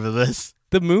 we approve of this.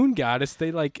 The moon goddess,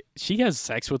 she has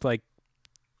sex with like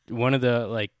one of the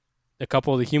like a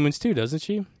couple of the humans too, doesn't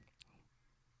she?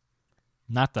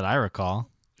 Not that I recall.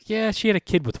 Yeah, she had a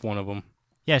kid with one of them.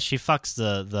 Yeah, she fucks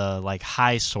the like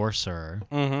high sorcerer.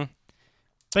 Mm-hmm.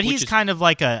 But he's kind of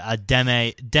like a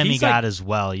demigod like, as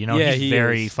well. You know, he's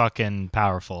very fucking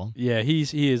powerful. Yeah,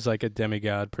 he is like a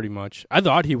demigod pretty much. I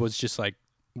thought he was just like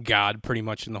God pretty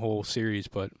much in the whole series,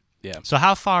 but yeah. So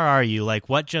how far are you? Like,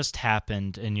 what just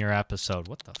happened in your episode?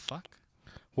 What the fuck?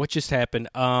 What just happened?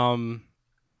 Oh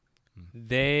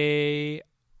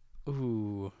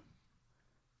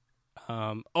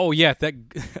yeah, that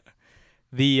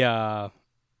the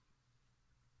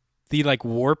like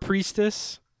war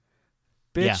priestess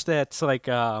bitch that's like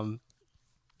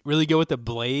really good with the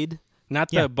blade, not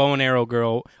the bow and arrow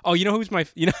girl. Oh, you know who's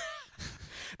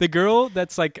the girl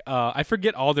that's like I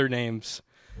forget all their names.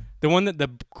 The one that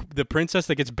the princess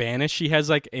that gets banished, she has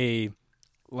like a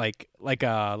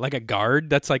guard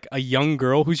that's like a young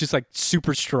girl who's just like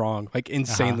super strong, like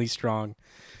insanely strong.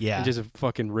 Yeah. And just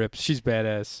fucking rips. She's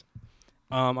badass.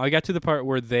 I got to the part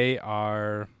where they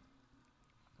are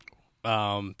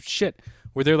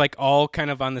where they're like all kind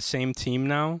of on the same team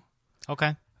now.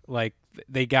 Okay. Like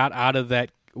they got out of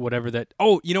that whatever that.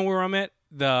 Oh, you know where I'm at?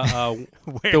 The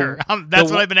where?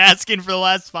 That's what I've been asking for the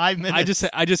last 5 minutes.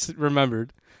 I just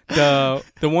remembered. The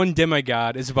one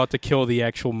demigod is about to kill the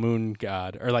actual moon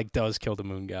god, or like does kill the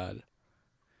moon god.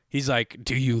 He's like,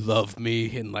 "Do you love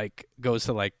me?" and like goes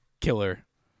to like kill her.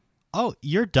 Oh,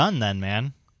 you're done then,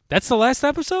 man. That's the last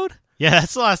episode? Yeah,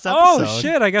 that's the last episode. Oh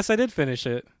shit, I guess I did finish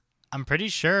it. I'm pretty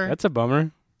sure. That's a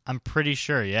bummer. I'm pretty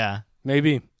sure, yeah.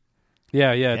 Maybe.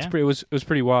 Yeah. It was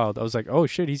pretty wild. I was like, "Oh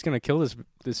shit, he's going to kill this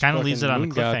kind of leaves it on a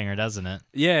cliffhanger, god. Doesn't it?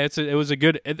 Yeah, that's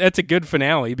a good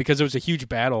finale because it was a huge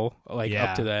battle like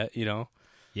up to that, you know.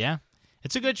 Yeah.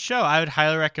 It's a good show. I would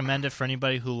highly recommend it for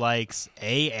anybody who likes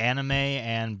A, anime,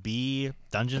 and B,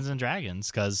 Dungeons and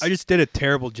Dragons, cuz I just did a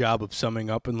terrible job of summing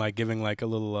up and like giving like a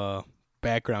little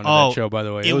background of that show, by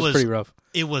the way. It was pretty rough.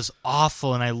 It was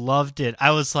awful and I loved it.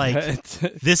 I was like,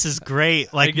 this is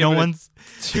great. Like no one's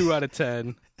 2 out of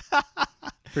 10.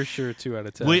 For sure, 2 out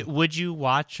of 10. Would you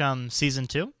watch season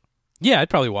 2? Yeah, I'd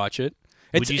probably watch it.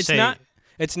 It's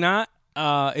not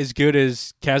as good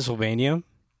as Castlevania.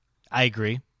 I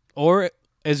agree. Or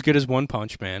as good as One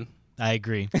Punch Man. I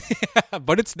agree.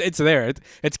 But it's there.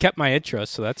 It's kept my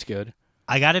interest, so that's good.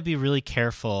 I got to be really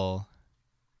careful.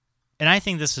 And I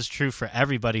think this is true for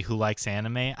everybody who likes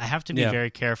anime. I have to be very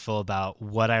careful about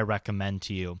what I recommend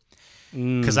to you.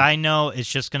 Because I know it's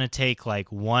just going to take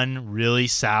like one really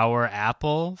sour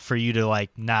apple for you to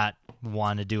like not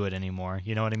want to do it anymore.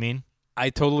 You know what I mean? I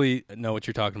totally know what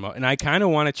you're talking about. And I kind of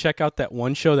want to check out that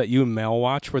one show that you and Mel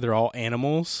watch where they're all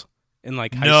animals in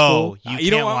like high school. No,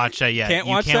 you can't watch that yet.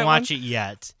 You can't watch it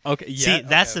yet. Okay, yeah. See,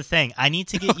 that's the thing. I need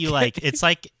to get you like it's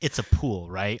a pool,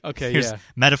 right? Okay, Here's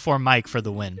Metaphor Mike for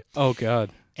the win. Oh,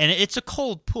 God. And it's a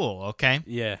cold pool, okay?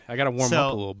 Yeah, I got to warm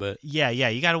up a little bit. Yeah,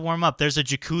 you got to warm up. There's a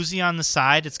jacuzzi on the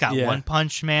side. It's got One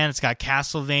Punch Man. It's got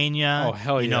Castlevania. Oh,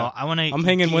 hell yeah. You know, I'm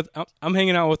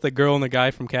hanging out with the girl and the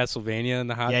guy from Castlevania in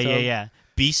the hot tub. Yeah.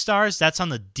 Beastars, that's on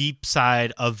the deep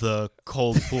side of the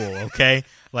cold pool, okay?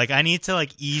 Like, I need to,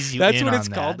 like, ease you that's in what on it's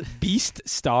that. called? Beast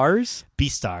Stars?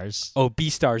 Beastars. Oh,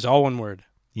 Beastars, all one word.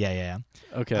 Yeah.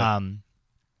 Okay.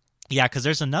 Yeah, because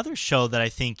there's another show that I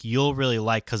think you'll really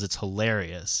like because it's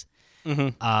hilarious.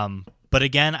 Mm-hmm. But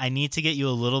again, I need to get you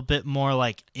a little bit more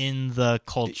like in the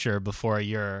culture before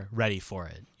you're ready for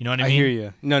it. You know what I mean? I hear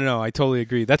you. No, I totally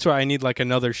agree. That's why I need like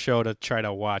another show to try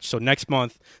to watch. So next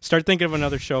month, start thinking of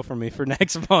another show for me for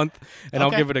next month, and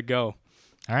I'll give it a go.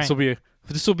 All right.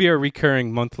 This will be a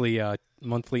recurring monthly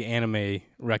anime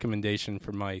recommendation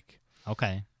for Mike.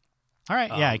 Okay. All right.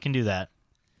 Yeah, I can do that.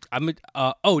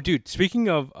 Dude. Speaking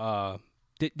of,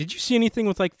 did you see anything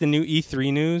with like the new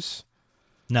E3 news?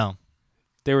 No.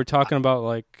 They were talking about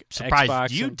like surprised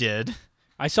Xbox. You did.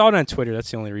 I saw it on Twitter.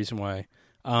 That's the only reason why.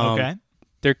 Okay.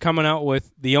 They're coming out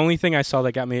with the only thing I saw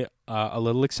that got me a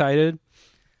little excited.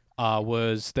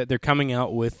 was that they're coming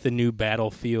out with the new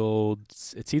Battlefield.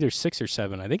 It's either 6 or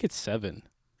 7. I think it's 7.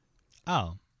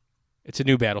 Oh. It's a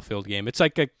new Battlefield game. It's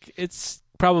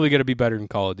probably going to be better than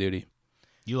Call of Duty.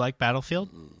 You like Battlefield?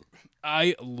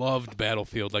 I loved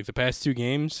Battlefield. Like the past 2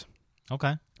 games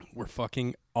Okay. were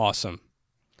fucking awesome.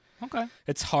 Okay.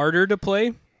 It's harder to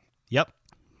play. Yep.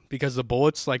 Because the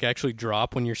bullets like actually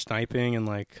drop when you're sniping and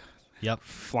like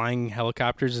flying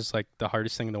helicopters is like the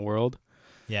hardest thing in the world.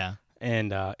 Yeah.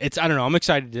 And it's I don't know, I'm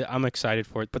excited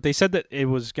for it. But they said that it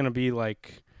was going to be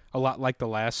like a lot like the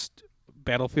last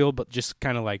Battlefield but just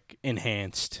kind of like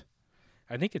enhanced.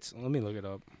 I think it's let me look it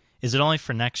up. Is it only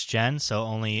for next gen, so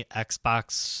only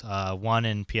Xbox One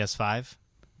and PS5?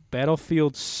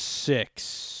 Battlefield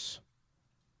 6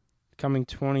 coming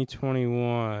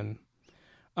 2021.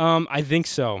 I think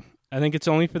so. I think it's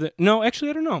only for the No,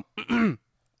 actually I don't know.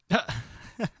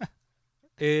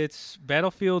 It's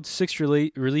Battlefield 6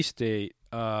 release date.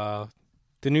 The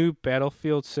new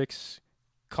Battlefield 6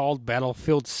 called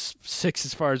Battlefield 6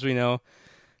 as far as we know.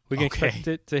 We can expect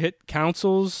it to hit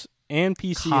consoles and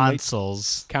PC.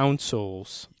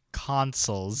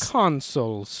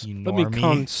 Consoles. You Let me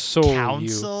console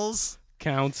Councils? you.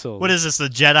 Councils. What is this, the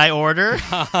Jedi Order?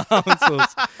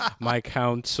 Councils. My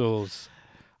councils.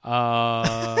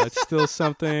 It's still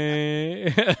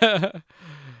something.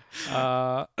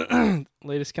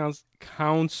 Latest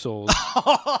consoles.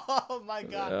 Oh my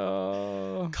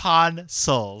god.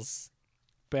 Consoles.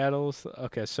 Battles.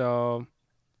 Okay, so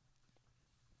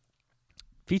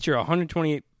feature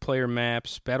 128 player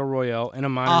maps, battle royale, and a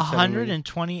modern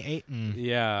 128.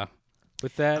 Yeah.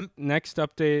 With that next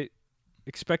update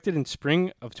expected in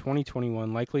spring of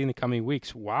 2021, likely in the coming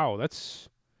weeks. Wow, that's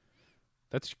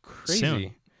crazy.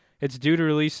 Soon. It's due to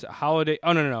release holiday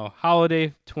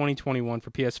 2021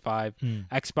 for PS5,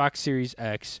 Xbox Series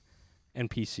X, and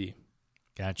PC.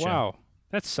 Gotcha. Wow,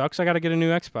 that sucks. I got to get a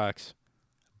new Xbox.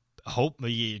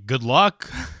 Good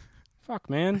luck. Fuck,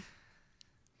 man.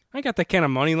 I ain't got that kind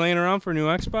of money laying around for a new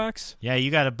Xbox. Yeah, you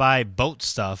got to buy boat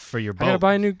stuff for your boat.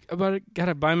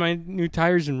 Gotta buy my new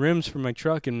tires and rims for my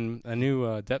truck and a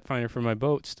new depth finder for my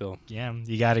boat. Still. Yeah,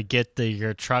 you got to get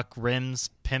your truck rims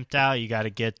pimped out. You got to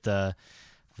get the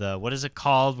what is it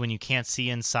called when you can't see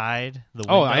inside the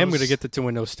windows? I am going to get the 2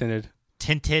 windows tinted.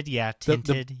 Tinted, yeah,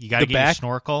 tinted. You got to get a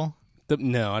snorkel.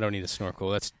 No, I don't need a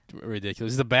snorkel. That's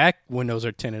ridiculous. The back windows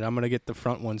are tinted. I'm going to get the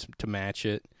front ones to match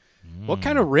it. What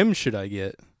kind of rim should I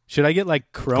get? Should I get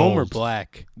like chrome or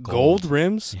black? Gold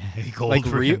rims? Yeah, gold like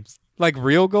rims. Like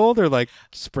real gold or like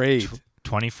sprayed?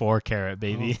 24 karat,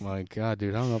 baby. Oh my god,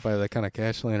 dude. I don't know if I have that kind of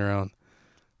cash laying around.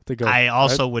 I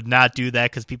also would not do that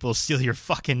because people steal your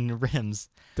fucking rims.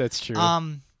 That's true.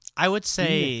 I would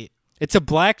say it's a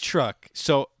black truck,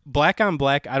 so black on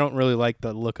black. I don't really like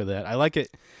the look of that. I like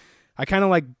it. I kind of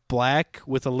like black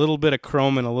with a little bit of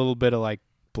chrome and a little bit of like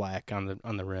black on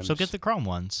the rims. So get the chrome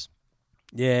ones.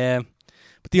 Yeah,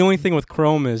 but the only thing with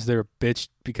chrome is they're a bitch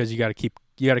because you got to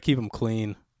keep them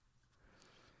clean.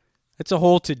 It's a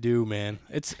whole to do, man.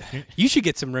 You should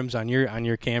get some rims on your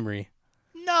Camry.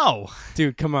 No,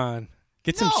 dude, come on.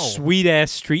 Get some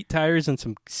sweet-ass street tires and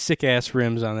some sick-ass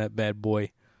rims on that bad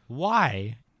boy.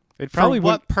 Why? For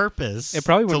what purpose? It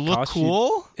probably wouldn't to look cost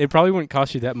cool? It probably wouldn't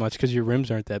cost you that much because your rims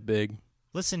aren't that big.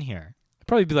 Listen here. It'd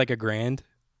probably be like $1,000.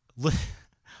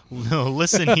 No,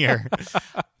 listen here.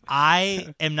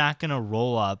 I am not going to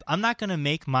roll up. I'm not going to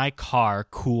make my car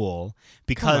cool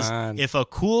because if a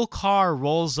cool car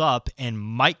rolls up and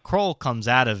Mike Kroll comes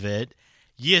out of it,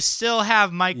 you still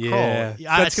have Mike Kroll.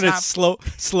 That's going to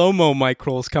slow-mo Mike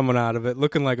Kroll's coming out of it,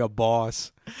 looking like a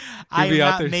boss. I'm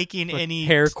not making any...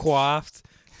 Hair coiffed,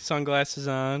 sunglasses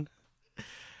on.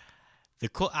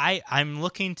 I'm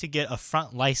looking to get a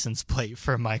front license plate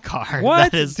for my car.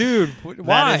 What? Dude,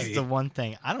 why? That is the one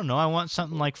thing. I don't know. I want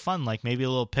something like fun, like maybe a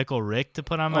little Pickle Rick to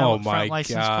put on my front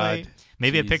license plate.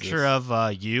 Maybe a picture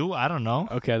of you. I don't know.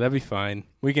 Okay, that'd be fine.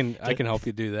 I can help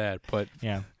you do that. But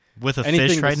yeah, with a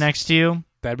fish right next to you.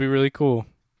 That'd be really cool.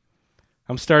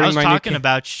 I was talking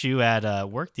about you at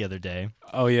work the other day.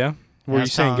 Oh, yeah? Were you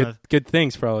saying good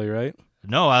things probably, right?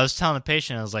 No, I was telling the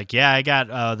patient, I was like, yeah, I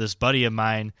got this buddy of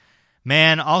mine.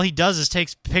 Man, all he does is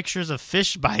takes pictures of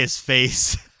fish by his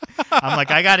face. I'm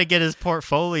like, I got to get his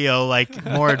portfolio like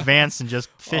more advanced than just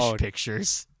fish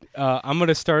pictures. I'm going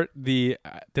to start did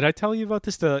I tell you about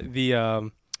this?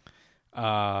 The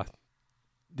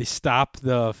Stop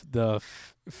the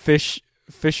Fish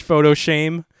Photo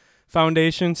Shame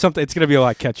Foundation. Something. It's going to be a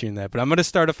lot catchier than that, but I'm going to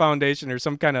start a foundation or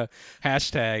some kind of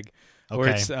hashtag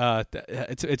where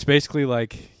it's basically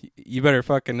like you better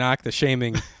fucking knock the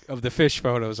shaming of the fish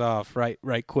photos off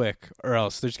right quick, or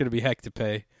else there's going to be heck to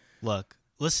pay. Look,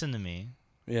 listen to me.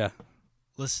 Yeah.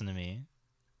 Listen to me.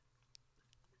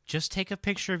 Just take a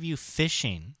picture of you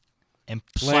fishing and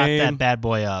slap that bad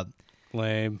boy up.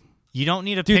 Lame. You don't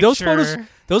need a Dude, picture.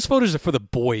 those photos are for the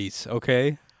boys,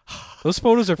 okay? Those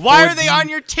photos are Why for are they on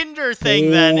your Tinder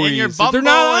thing then? And your Bumble They're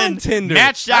not on and Tinder.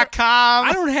 Match.com?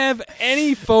 I don't have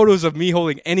any photos of me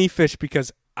holding any fish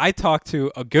because I talked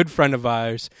to a good friend of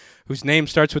ours whose name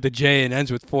starts with a J and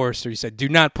ends with Forrester. He said, do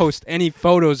not post any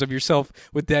photos of yourself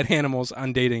with dead animals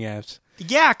on dating apps.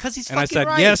 Yeah, because he's and fucking right. And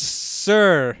I said, right. yes,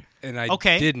 sir. And I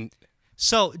didn't.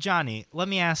 So, Johnny, let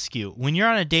me ask you. When you're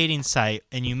on a dating site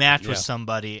and you match with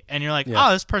somebody and you're like,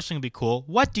 oh, this person could be cool,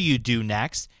 what do you do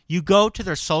next? You go to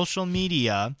their social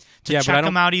media to check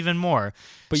them out even more.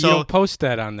 But you don't post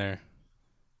that on there.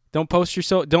 Don't post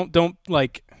your don't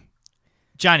like...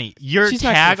 Johnny, your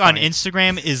tag on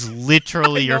Instagram is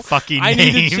literally your fucking name. I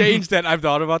need to change that. I've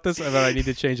thought about this, but I need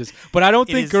to change this. But I don't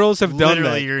think girls have done that.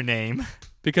 Literally your name.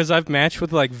 Because I've matched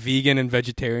with like vegan and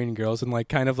vegetarian girls and like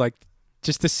kind of like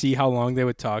just to see how long they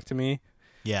would talk to me.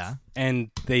 Yeah.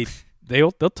 And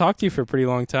they'll talk to you for a pretty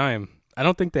long time. I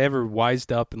don't think they ever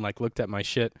wised up and like looked at my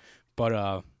shit, but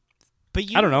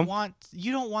you I don't know.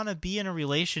 You don't want to be in a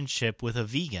relationship with a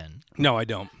vegan. No, I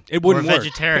don't. It wouldn't work. Or a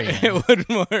vegetarian. It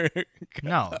wouldn't work.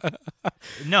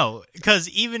 No, because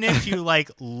even if you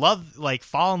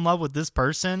fall in love with this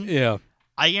person, yeah,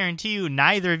 I guarantee you,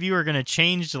 neither of you are going to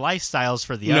change the lifestyles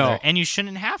for the other, and you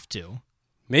shouldn't have to.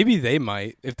 Maybe they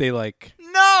might if they like.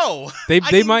 No, they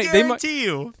might guarantee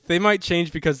you they might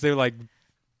change because they're like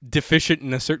deficient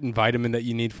in a certain vitamin that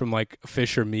you need from like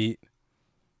fish or meat.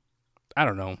 I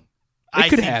don't know. It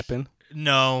could happen.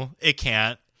 No, it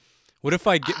can't. If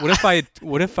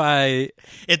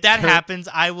that happens,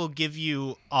 I will give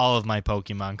you all of my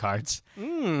Pokemon cards.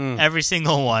 Every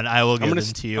single one, I will give them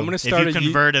to you. I'm gonna start if you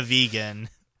convert a vegan.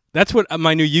 That's what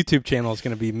my new YouTube channel is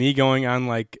going to be. Me going on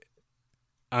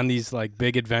these like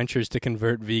big adventures to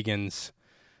convert vegans,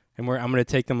 and I'm going to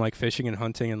take them like fishing and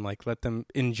hunting and like let them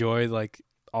enjoy like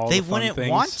all the fun things. They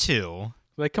wouldn't want to.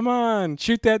 Like, come on,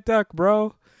 shoot that duck,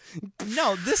 bro.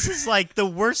 No, this is like the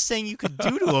worst thing you could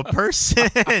do to a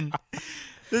person.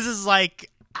 This is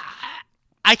like,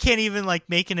 I can't even like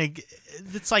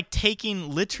it's like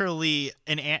taking literally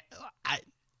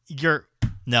you're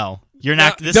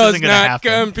not. This isn't gonna happen.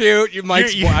 Does not compute.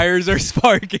 Mike's wires are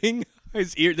sparking.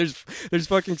 His ear, there's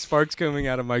fucking sparks coming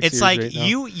out of Mike's ears. It's like right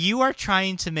now. you are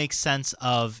trying to make sense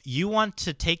of, you want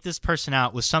to take this person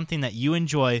out with something that you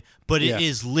enjoy, but it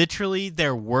is literally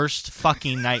their worst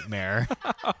fucking nightmare.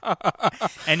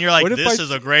 And you're like, this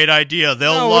is a great idea.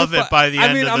 They'll love it by the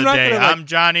end of the day. I'm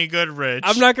Johnny Goodrich.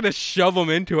 I'm not gonna shove them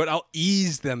into it. I'll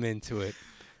ease them into it.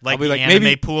 Like the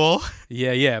anime pool.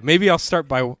 Yeah. Maybe I'll start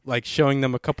by like showing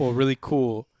them a couple of really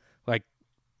cool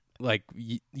like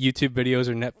YouTube videos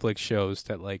or Netflix shows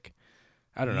that like,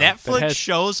 I don't know. Netflix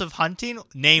shows of hunting?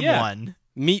 Name one.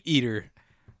 Meat Eater.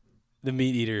 The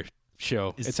Meat Eater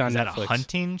show. It's on Netflix. Is that a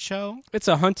hunting show? It's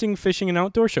a hunting, fishing, and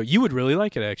outdoor show. You would really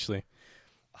like it, actually.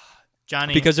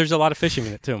 Johnny. Because there's a lot of fishing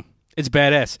in it, too. It's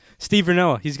badass. Steve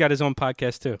Rinella, he's got his own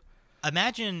podcast, too.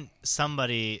 Imagine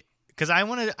somebody... Because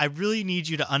I really need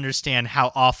you to understand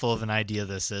how awful of an idea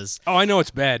this is. Oh, I know it's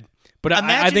bad. But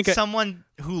imagine I think someone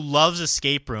who loves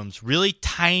escape rooms, really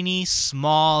tiny,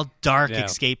 small, dark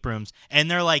escape rooms, and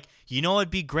they're like, you know, it'd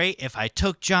be great if I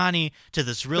took Johnny to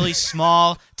this really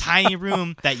small, tiny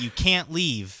room that you can't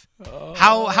leave.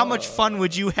 How much fun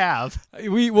would you have?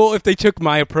 If they took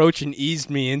my approach and eased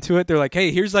me into it, they're like,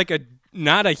 hey, here's like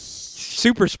not a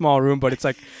super small room, but it's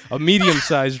like a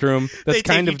medium-sized room that's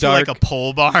kind of dark. To like a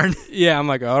pole barn. Yeah, I'm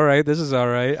like, all right, this is all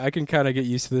right. I can kind of get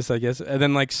used to this, I guess. And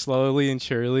then like slowly and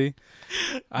surely,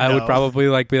 I would probably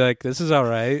like be like, this is all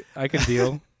right. I can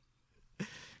deal.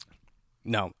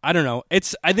 No, I don't know.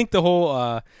 I think the whole.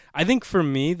 I think for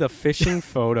me, the fishing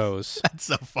photos. That's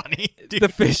so funny, dude. The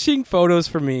fishing photos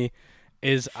for me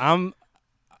is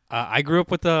I grew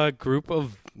up with a group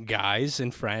of guys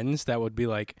and friends that would be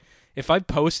like, if I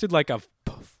posted like a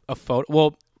photo.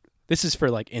 Well, this is for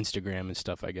like Instagram and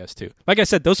stuff, I guess too. Like I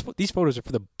said, these photos are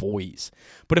for the boys.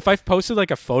 But if I've posted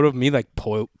like a photo of me like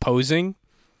posing,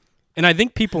 and I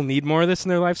think people need more of this in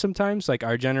their life sometimes, like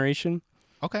our generation.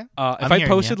 Okay. If I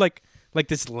posted like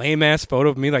this lame ass photo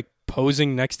of me like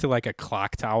posing next to like a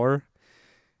clock tower,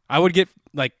 I would get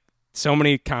like so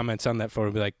many comments on that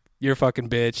photo. Be like, "You're a fucking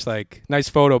bitch." Like, "Nice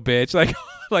photo, bitch." Like,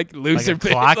 like loser like a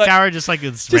clock bitch. tower, just like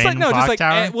it's random clock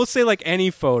tower. We'll say like any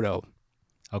photo.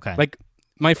 Okay. Like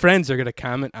my friends are gonna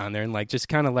comment on there and like just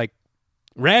kind of like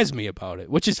razz me about it,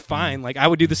 which is fine. Like I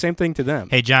would do the same thing to them.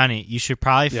 Hey Johnny, you should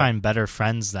probably find better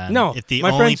friends then. No, if the my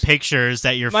only friends- pictures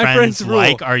that your my friends friends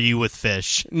like rule. are you with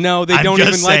fish. No, they I'm don't just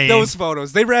even saying. like those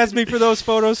photos. They razz me for those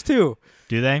photos too.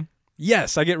 Do they?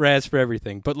 Yes, I get razz for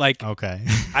everything, but like Okay.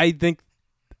 I think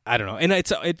I don't know, and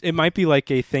it might be like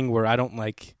a thing where I don't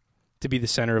like to be the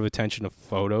center of attention of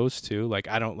photos too. Like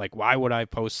I don't like. Why would I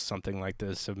post something like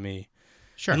this of me?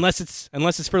 Sure. Unless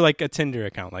it's for like a Tinder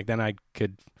account. Like then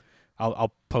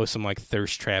I'll post some like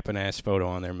thirst trapping ass photo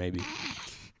on there maybe.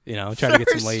 You know, try to get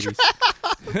some ladies.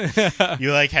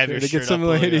 You like have your To get shirt some up,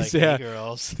 like, ladies, hey, yeah.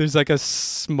 girls. There's like a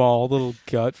small little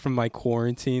gut from my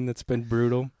quarantine that's been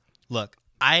brutal. Look,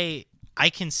 I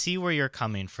can see where you're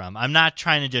coming from. I'm not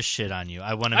trying to just shit on you.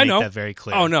 I want to I make know. that very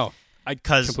clear. Oh no, I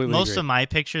Because completely most agree. of my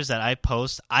pictures that I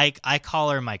post, I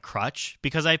call her my crutch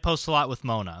because I post a lot with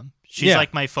Mona. She's Yeah.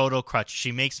 like my photo crutch.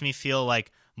 She makes me feel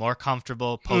like more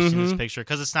comfortable posting this picture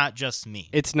because it's not just me.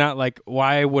 It's not like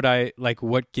why would I like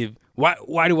what give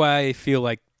why do I feel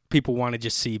like people want to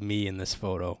just see me in this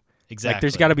photo? Exactly. Like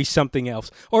there's got to be something else,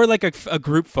 or like a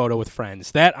group photo with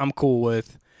friends that I'm cool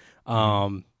with,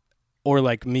 or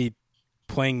like me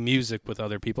playing music with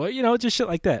other people, you know, just shit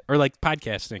like that, or like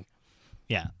podcasting.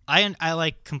 Yeah, I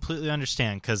like completely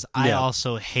understand because I Yeah.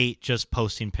 also hate just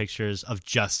posting pictures of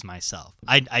just myself.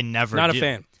 I never Not do. a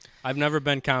fan. I've never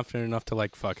been confident enough to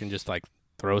like fucking just like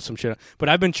throw some shit. But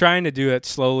I've been trying to do it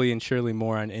slowly and surely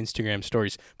more on Instagram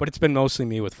stories. But it's been mostly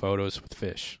me with photos with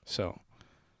fish. So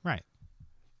Right.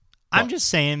 I'm just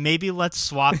saying maybe let's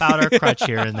swap out our crutch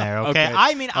here and there. Okay. Okay.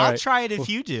 I mean, All I'll right. try it if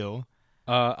you do.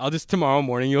 I'll just tomorrow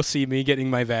morning you'll see me getting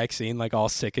my vaccine like all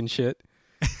sick and shit.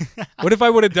 What if I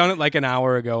would have done it like an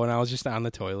hour ago and I was just on the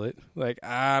toilet? Like,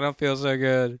 I don't feel so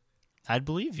good. I'd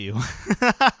believe you.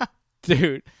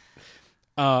 Dude.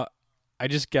 I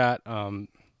just got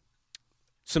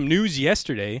some news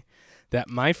yesterday that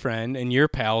my friend and your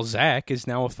pal Zach is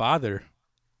now a father.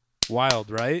 Wild,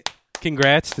 right?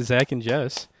 Congrats to Zach and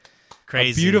Jess.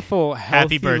 Crazy. A beautiful,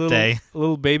 healthy Happy birthday.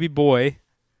 little baby boy.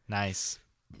 Nice.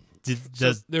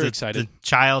 They're excited. The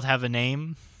child have a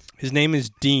name? His name is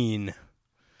Dean.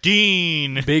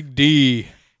 Dean. Big D.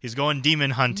 He's going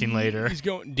demon hunting later. He's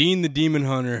going Dean the Demon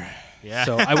Hunter. Yeah.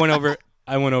 So I went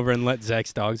over and let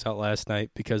Zach's dogs out last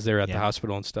night because they were at the Yeah.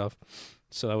 hospital and stuff.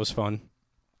 So that was fun.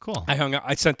 Cool.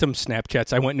 I sent him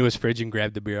Snapchats. I went into his fridge and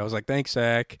grabbed the beer. I was like, "Thanks,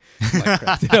 Zach." And, like,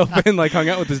 cracked it open, like hung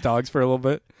out with his dogs for a little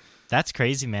bit. That's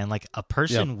crazy, man. Like a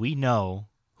person we know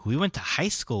who we went to high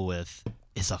school with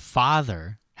is a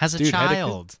father, has a Dude, had a kid.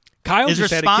 child, Kyle is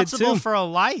just had a kid responsible too. for a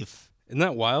life. Isn't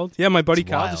that wild? Yeah, my buddy It's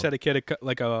Kyle wild. just had a kid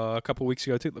a couple weeks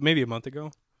ago too, maybe a month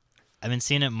ago. I've been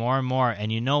seeing it more and more.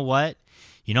 And you know what?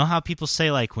 You know how people say,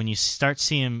 like, when you start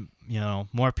seeing,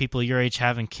 more people your age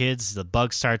having kids, the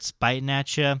bug starts biting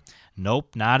at you?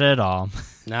 Nope, not at all.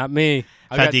 Not me.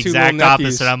 I've had the two exact little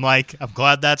nephews. opposite. I'm like, I'm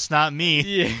glad that's not me.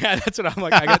 Yeah, that's what I'm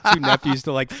like. I got two nephews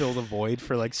to like fill the void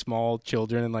for like small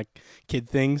children and like kid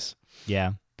things.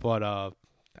 Yeah. But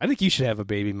I think you should have a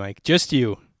baby, Mike. Just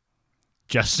you.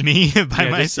 Just me by Yeah, just you.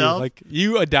 myself? Like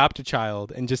you adopt a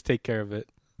child and just take care of it.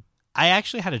 I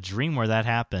actually had a dream where that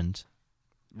happened.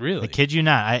 Really? I kid you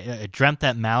not. I dreamt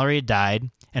that Mallory had died,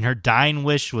 and her dying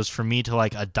wish was for me to,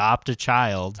 like, adopt a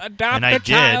child. Adopt and I a did.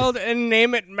 child and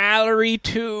name it Mallory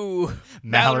 2.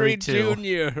 Mallory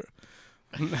 2. Jr.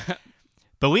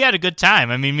 But we had a good time.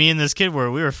 I mean, me and this kid we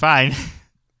were fine.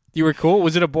 You were cool?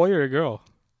 Was it a boy or a girl?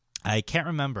 I can't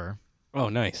remember. Oh,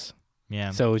 nice.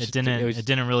 Yeah. So it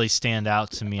didn't really stand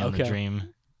out to me on the Okay.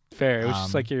 dream. Fair. It was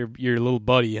just like your little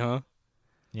buddy, huh?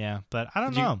 Yeah, but I don't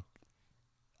Did you- know.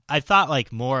 I thought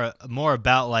like more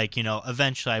about like,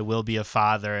 eventually I will be a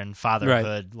father and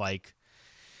fatherhood. Like,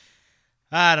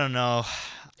 I don't know.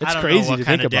 It's I don't crazy know what to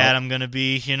kind think of dad about. I'm gonna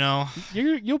be.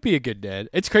 You'll be a good dad.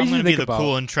 It's I'm crazy gonna to be think the about.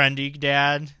 cool and trendy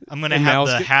dad. I'm gonna And have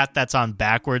Mal's the get- hat that's on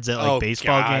backwards at like Oh,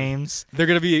 baseball God. games They're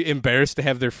gonna be embarrassed to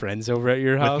have their friends over at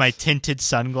your house. with my tinted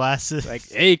sunglasses. like,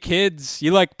 hey kids,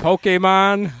 you like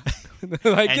Pokemon?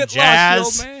 Like, And get jazz.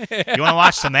 lost, you old man. You want to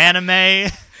watch some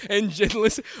anime? And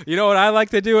listen, you know what I like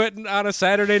to do it on a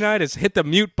Saturday night is hit the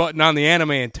mute button on the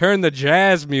anime and turn the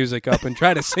jazz music up and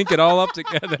try to sync it all up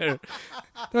together.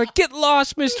 They're like, get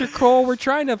lost, Mr. Kroll. We're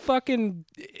trying to fucking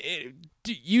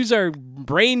use our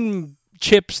brain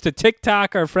chips to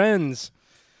TikTok our friends.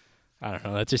 I don't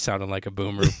know. That just sounded like a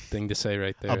boomer thing to say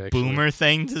right there. A actually. boomer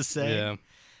thing to say? Yeah.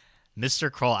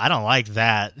 Mr. Kroll, I don't like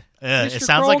that. It Mr.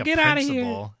 sounds Kroll, like a get outta here.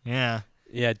 principal. Yeah.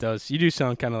 Yeah, it does. You do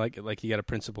sound kind of like you got a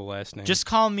principal last name. Just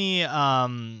call me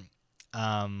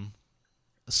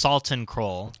Salton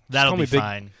Kroll. That'll call be me Big-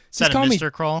 fine. Is just that a call me-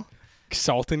 Mr. Kroll?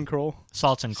 Salton Kroll.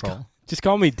 Salton Kroll. Just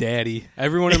call me Daddy.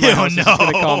 Everyone in my house is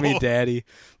going to call me No. Daddy.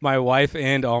 My wife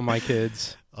and all my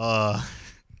kids.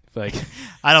 Like,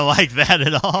 I don't like that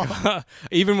at all.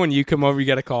 even when you come over, you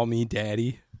got to call me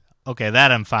Daddy. Okay,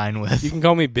 that I'm fine with. You can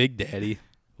call me Big Daddy.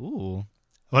 Ooh.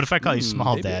 What if I call you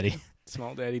Small maybe. Daddy?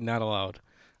 Small Daddy, not allowed.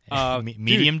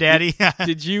 Medium Daddy?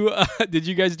 Did you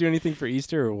guys do anything for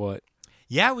Easter or what?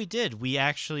 Yeah, we did. We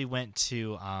actually went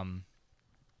to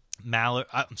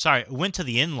went to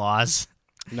the in-laws.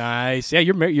 Nice. Yeah,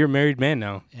 you're a married man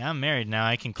now. Yeah, I'm married now.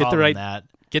 I can call the them right- that.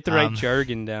 Get the right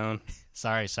jargon down.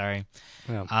 Sorry.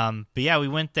 Yeah. But yeah, we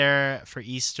went there for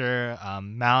Easter.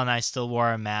 Mal and I still wore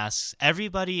our masks.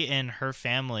 Everybody in her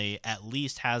family at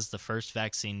least has the first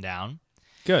vaccine down,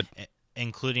 Good.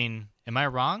 including, am I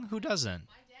wrong? Who doesn't?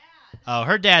 My dad. Oh,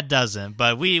 her dad doesn't,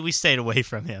 but we stayed away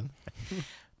from him.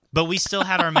 But we still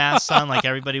had our masks on, like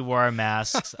everybody wore our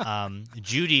masks.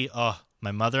 Judy,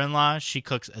 my mother-in-law, she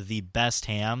cooks the best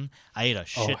ham. I ate a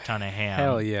shit ton of ham.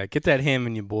 Hell yeah. Get that ham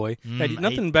in you, boy.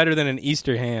 Nothing better than an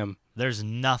Easter ham. There's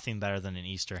nothing better than an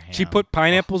Easter ham. She put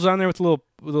pineapples on there with little,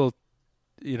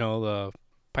 the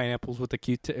pineapples with the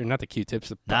Q-tip, or not the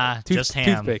Q-tips. Just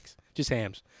ham. Toothpicks. Just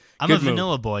hams. I'm Good a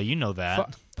vanilla boy. You know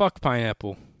that. Fuck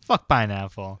pineapple. Fuck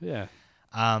pineapple. Yeah.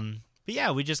 But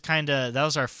yeah, we just that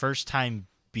was our first time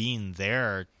being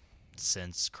there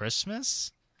since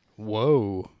Christmas.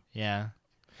 Whoa. Yeah.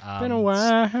 Been a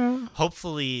while.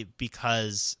 Hopefully,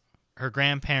 because her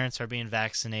grandparents are being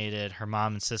vaccinated, her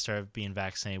mom and sister are being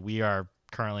vaccinated. We are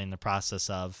currently in the process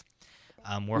of.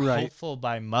 We're hopeful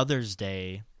by Mother's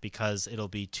Day, because it'll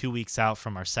be 2 weeks out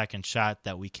from our second shot,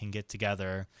 that we can get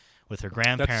together with her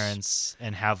grandparents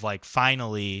and have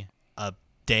finally a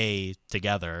day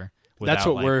together. That's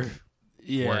what we're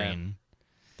worrying.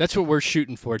 That's what we're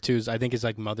shooting for too. I think it's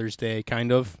like Mother's Day,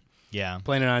 kind of. Yeah.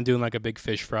 Planning on doing like a big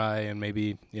fish fry and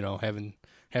maybe having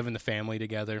the family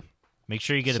together. Make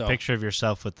sure you get a picture of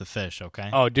yourself with the fish, okay?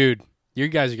 Oh, dude, you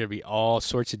guys are gonna be all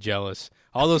sorts of jealous.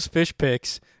 All those fish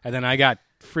pics, and then I got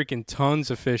freaking tons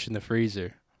of fish in the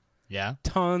freezer. Yeah.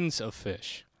 Tons of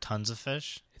fish. Tons of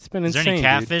fish. It's been insane. insane. Is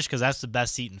there any catfish? Because that's the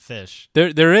best eating fish.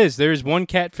 There is. There is one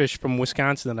catfish from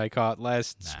Wisconsin that I caught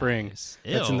last spring.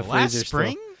 Ew, that's in the freezer. Last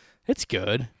spring? Still. It's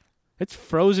good. It's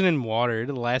frozen in water.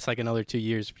 It'll last like another 2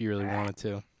 years if you really wanted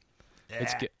to.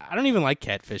 It's good. I don't even like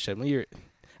catfish.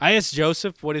 I asked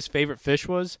Joseph what his favorite fish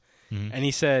was, and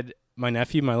he said, my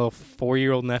little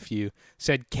 4-year-old nephew,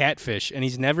 said catfish, and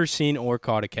he's never seen or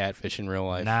caught a catfish in real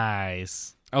life.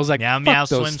 Nice. I was like, meow, fuck meow, those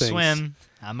swim, things. swim.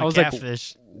 I'm a I was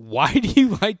catfish. Like, why do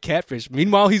you like catfish?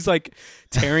 Meanwhile, he's like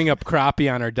tearing up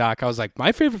crappie on our dock. I was like,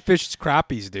 my favorite fish is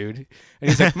crappies, dude. And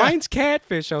he's like, mine's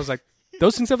catfish. I was like,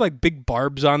 those things have like big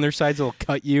barbs on their sides that'll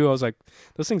cut you. I was like,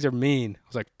 those things are mean. I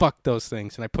was like, fuck those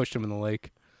things. And I pushed them in the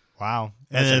lake. Wow.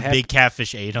 And then a big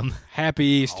catfish ate them. Happy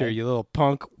Easter, you little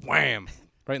punk. Wham.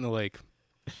 Right in the lake.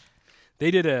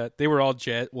 They were all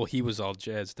he was all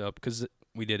jazzed up because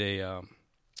we did a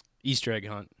Easter egg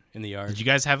hunt in the yard. Did you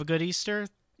guys have a good Easter?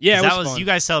 Yeah, it was fun. You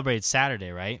guys celebrated Saturday,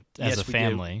 right? As a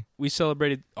family. Did. We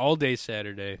celebrated all day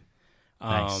Saturday.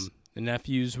 Nice. The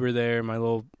nephews were there.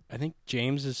 I think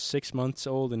James is 6 months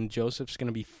old, and Joseph's going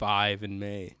to be 5 in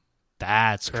May.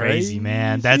 That's crazy,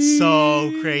 man. That's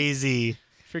so crazy.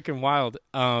 Freaking wild.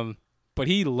 But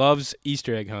he loves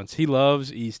Easter egg hunts. He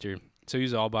loves Easter. So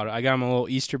he's all about it. I got him a little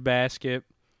Easter basket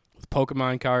with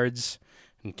Pokemon cards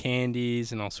and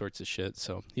candies and all sorts of shit.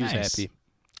 So he was happy.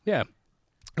 Yeah.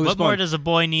 What more does a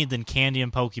boy need than candy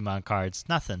and Pokemon cards?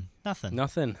 Nothing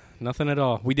at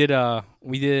all. We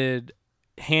did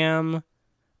ham,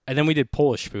 and then we did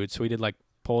Polish food. So we did like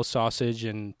Polish sausage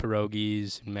and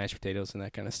pierogies and mashed potatoes and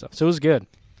that kind of stuff. So it was good.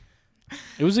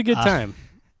 It was a good time.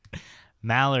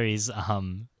 Mallory's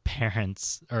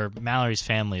parents, or Mallory's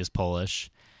family, is Polish.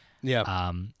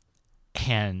 Yeah.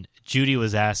 And Judy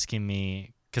was asking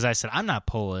me, because I said I'm not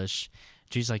Polish.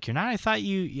 Judy's like, "You're not? I thought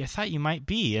you might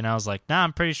be." And I was like, "Nah,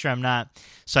 I'm pretty sure I'm not."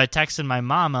 So I texted my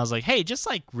mom. I was like, "Hey, just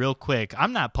like real quick,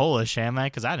 I'm not Polish, am I?"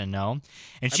 Because I didn't know.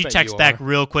 And she texts back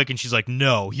real quick, and she's like,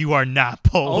 "No, you are not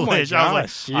Polish." Oh my gosh, I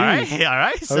was like, "All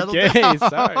right, settle down."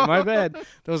 Sorry, my bad.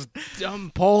 Those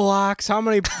dumb Polacks. How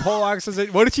many Polacks is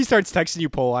it? What if she starts texting you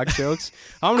Polak jokes?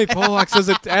 How many Polacks does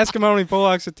it? Ask him how many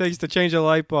Polacks it takes to change a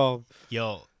light bulb.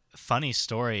 Yo, funny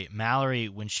story. Mallory,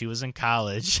 when she was in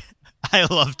college. I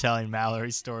love telling Mallory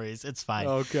stories. It's fine.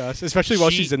 Oh, gosh. Especially while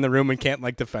she's in the room and can't,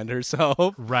 defend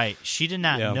herself. Right. She did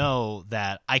not know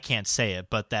that, I can't say it,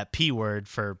 but that P word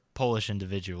for Polish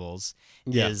individuals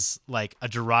is, a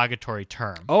derogatory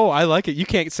term. Oh, I like it. You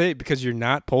can't say it because you're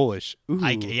not Polish. Ooh.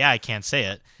 I can't say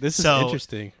it. This is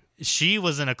interesting. She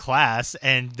was in a class,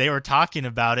 and they were talking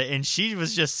about it, and she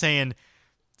was just saying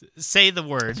Say the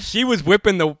word. She was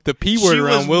whipping the P word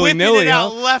around willy nilly.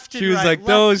 Left and she was right, like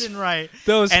those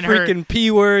freaking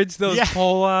P words, those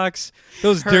Polacks,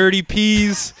 those dirty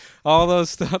P's, all those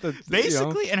stuff. That,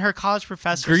 basically, and her college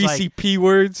professor, greasy like, P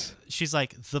words. She's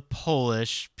like, the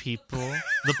Polish people,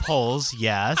 the Poles,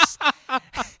 yes.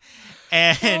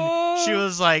 And she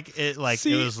was like, it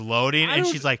was loading, and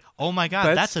she's like, "Oh my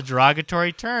god, that's a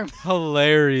derogatory term."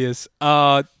 Hilarious.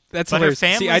 That's but hilarious. her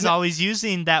family's always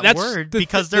using that word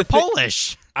because they're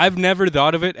Polish. I've never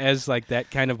thought of it as like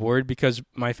that kind of word because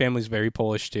my family's very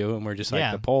Polish too, and we're just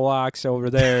like the Polacks over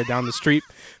there down the street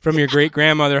from your great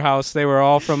grandmother house. They were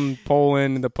all from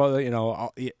Poland.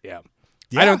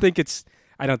 I don't think it's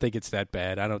that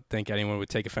bad. I don't think anyone would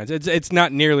take offense. It's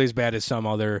not nearly as bad as some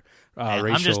other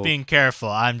racial. I'm just being careful.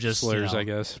 I'm just slurs, I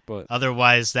guess. But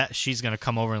otherwise, that she's gonna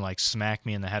come over and like smack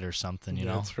me in the head or something. You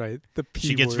know, that's right.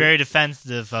 She gets very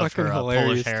defensive of her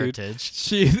Polish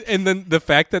heritage. And then the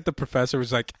fact that the professor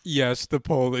was like, "Yes, the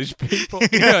Polish people."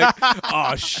 You're like,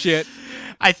 oh shit.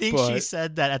 I think she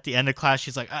said that at the end of class.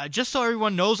 She's like, just so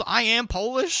everyone knows, I am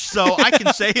Polish, so I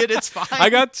can say it. It's fine.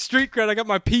 I got street cred. I got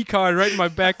my P card right in my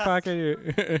back pocket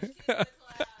here.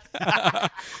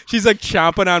 She's like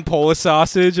chomping on Polish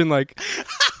sausage and like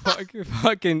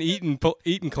fucking eating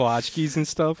kolachkis and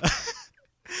stuff.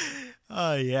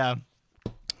 Oh yeah.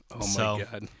 Oh my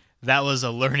god. That was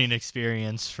a learning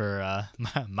experience for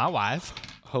my wife.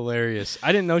 Hilarious.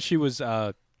 I didn't know she was.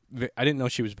 I didn't know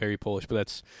she was very Polish, but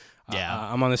that's.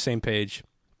 I'm on the same page.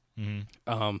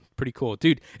 Mm-hmm. Pretty cool,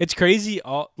 dude. It's crazy.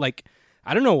 I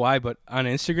don't know why, but on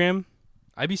Instagram,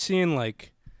 I've been seeing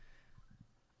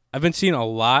a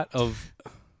lot of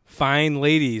fine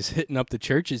ladies hitting up the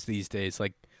churches these days.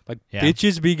 Like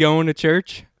bitches be going to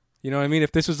church. You know what I mean?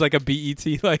 If this was like a BET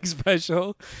like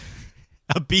special,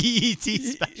 a BET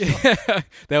special,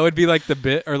 that would be like the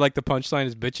bit or like the punchline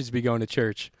is bitches be going to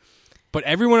church. But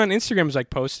everyone on Instagram is like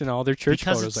posting all their church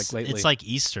photos like lately. It's like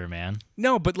Easter, man.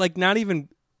 No, but like not even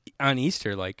on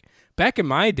Easter. Like back in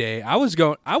my day, I was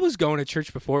going to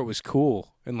church before it was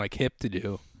cool and like hip to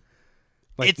do.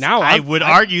 Like now, I would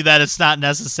argue that it's not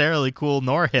necessarily cool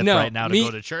nor hip right now to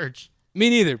go to church. Me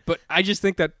neither. But I just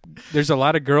think that there's a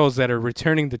lot of girls that are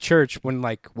returning to church when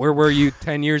like, where were you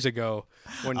 10 years ago?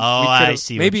 When I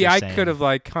see. Maybe I could have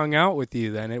like hung out with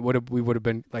you then. We would have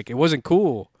been like, it wasn't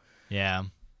cool. Yeah.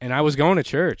 And I was going to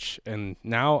church, and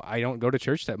now I don't go to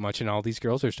church that much, and all these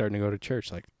girls are starting to go to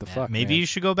church. Like, fuck, maybe man. You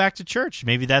should go back to church.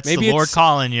 Maybe that's the Lord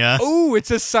calling you. Oh,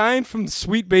 it's a sign from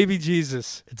sweet baby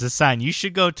Jesus. It's a sign. You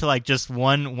should go to, like, just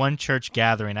one church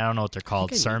gathering. I don't know what they're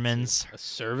called. Sermons? A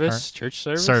service? Church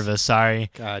service? Service, sorry.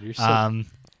 God, you're so... I'm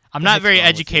not very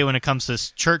educated when it comes to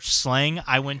church slang.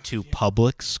 I went to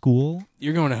public school.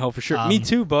 You're going to hell for sure. Me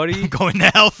too, buddy. I'm going to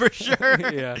hell for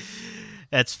sure. Yeah.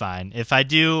 That's fine. If I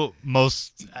do,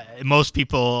 most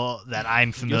people that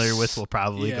I'm familiar with will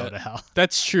probably go to hell.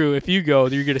 That's true. If you go,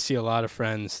 you're going to see a lot of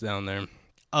friends down there.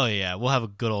 Oh, yeah. We'll have a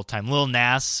good old time. Lil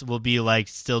Nas will be, like,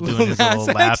 still doing his little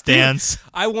lap dance.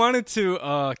 I wanted to,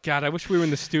 God, I wish we were in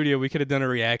the studio. We could have done a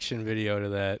reaction video to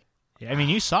that. Yeah, I mean,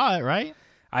 you saw it, right?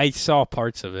 I saw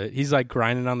parts of it. He's, like,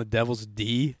 grinding on the devil's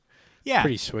D. Yeah.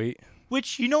 Pretty sweet.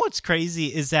 Which, you know what's crazy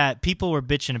is that people were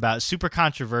bitching about it. Super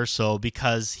controversial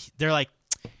because they're like,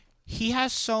 he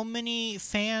has so many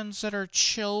fans that are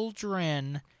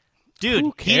children.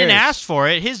 Dude, he didn't ask for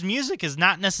it. His music is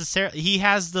not necessarily... He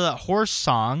has the horse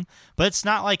song, but it's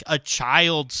not like a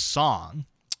child song.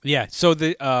 Yeah, so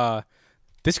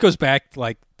this goes back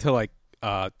to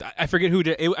I forget who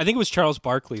did. I think it was Charles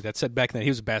Barkley that said back then. He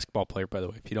was a basketball player, by the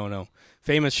way, if you don't know.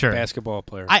 Famous basketball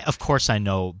player. Of course I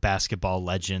know basketball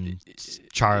legend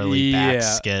Charlie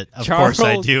Basket. Of course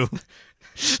I do.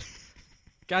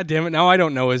 God damn it! Now I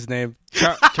don't know his name.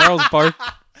 Charles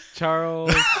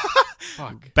Charles.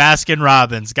 Fuck. Baskin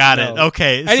Robbins. Got it.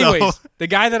 Okay. Anyways, the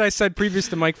guy that I said previous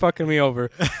to Mike fucking me over,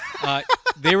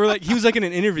 they were like, he was like in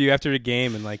an interview after the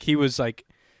game, and like he was like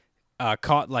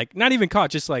caught, like not even caught,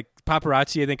 just like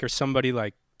paparazzi, I think, or somebody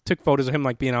like took photos of him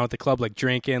like being out at the club, like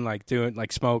drinking, like doing,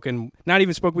 like smoking, not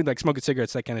even smoking, like smoking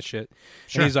cigarettes, that kind of shit.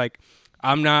 Sure. And he's like,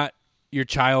 I'm not your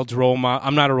child's role model.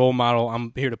 I'm not a role model.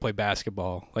 I'm here to play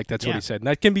basketball. Like that's what he said. And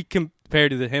that can be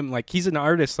compared to him. Like he's an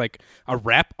artist, like a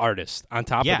rap artist on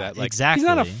top of that. Like exactly. He's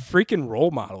not a freaking role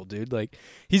model, dude. Like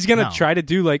he's going to try to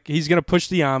do, like, he's going to push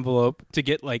the envelope to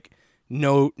get like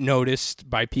noticed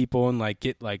by people and like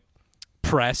get like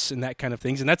press and that kind of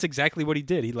things. And that's exactly what he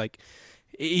did.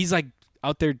 He's like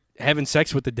out there having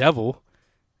sex with the devil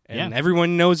and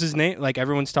everyone knows his name. Like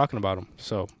everyone's talking about him.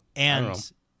 So, I don't know.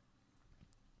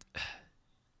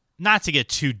 Not to get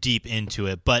too deep into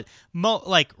it, but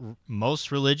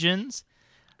most religions,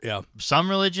 Yeah. Some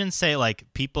religions say like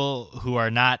people who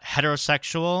are not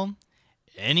heterosexual,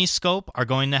 any scope, are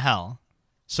going to hell.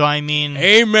 So I mean,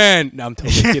 amen. No, I'm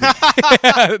totally kidding.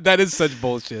 That is such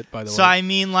bullshit, by the way. So I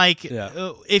mean, like,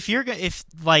 if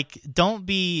don't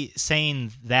be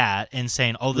saying that and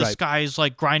saying, "Oh, this guy's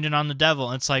like grinding on the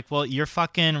devil." It's like, well, your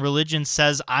fucking religion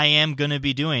says I am going to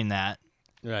be doing that.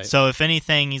 Right. So if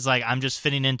anything, he's like, I'm just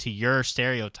fitting into your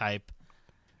stereotype.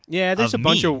 Yeah, there's a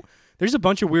bunch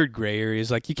of weird gray areas.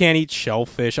 Like you can't eat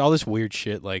shellfish, all this weird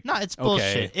shit. Like, no, it's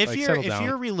bullshit. If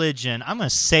your religion, I'm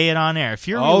gonna say it on air. If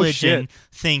your religion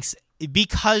thinks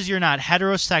because you're not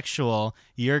heterosexual,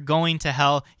 you're going to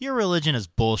hell, your religion is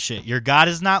bullshit. Your God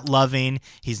is not loving.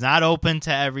 He's not open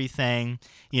to everything.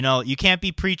 You know, you can't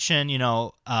be preaching,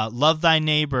 love thy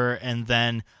neighbor, and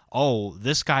then, oh,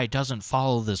 this guy doesn't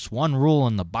follow this one rule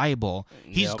in the Bible.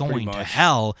 He's going to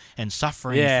hell and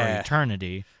suffering for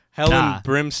eternity. Hell and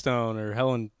brimstone or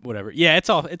hell and whatever. Yeah, it's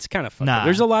kind of fucked up.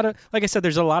 There's a lot of, like I said,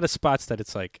 there's a lot of spots that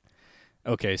it's like,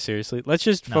 okay, seriously, let's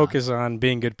just focus on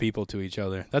being good people to each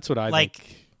other. That's what I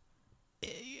think.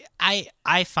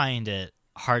 I find it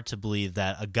hard to believe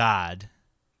that a God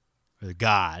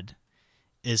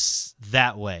is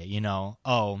that way,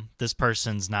 oh, this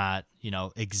person's not,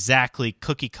 exactly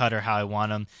cookie cutter how I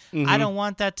want him. Mm-hmm. I don't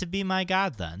want that to be my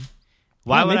God then.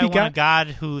 Why would I want a God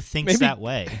who thinks that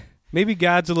way? Maybe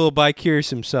God's a little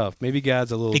bi-curious himself. Maybe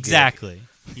God's a little exactly.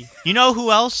 Gay. You know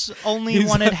who else only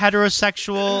wanted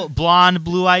heterosexual, blonde,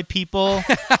 blue-eyed people?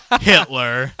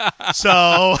 Hitler.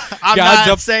 So I'm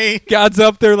not saying God's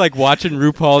up there like watching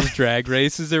RuPaul's Drag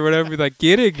Races or whatever. Like,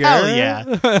 get it, girl.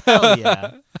 Hell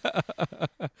yeah.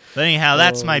 But anyhow,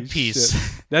 that's my piece.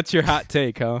 Shit. That's your hot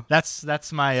take, huh?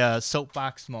 That's my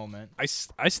soapbox moment. I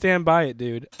stand by it,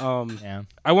 dude. Yeah.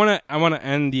 I wanna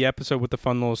end the episode with a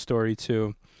fun little story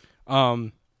too.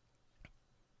 God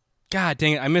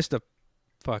dang it! I missed a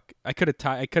fuck. I could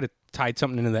have tied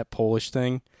something into that Polish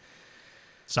thing.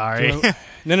 Sorry.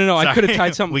 No. I could have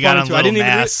tied something. We got a little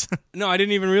mass. I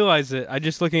didn't even realize it. I'm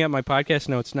just looking at my podcast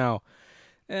notes now.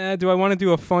 Do I want to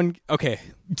do a fun? Okay.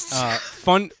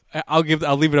 Fun. I'll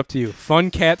leave it up to you. Fun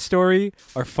cat story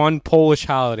or fun Polish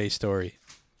holiday story.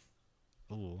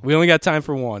 Ooh. We only got time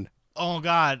for one. Oh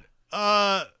God.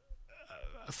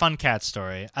 Fun cat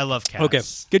story. I love cats. Okay,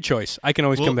 good choice. I can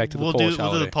always come back to the Polish holiday.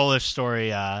 We'll do the Polish story.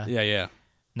 Yeah.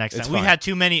 Next time. We've had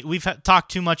too many. We've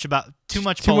talked too much about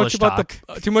Polish talk.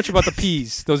 Too much about the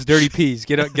peas. Those dirty peas.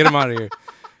 Get them out of here.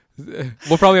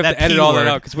 We'll probably have to edit all that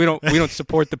out because we don't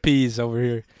support the peas over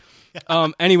here.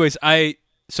 Anyways,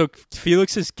 so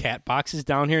Felix's cat box is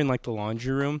down here in like the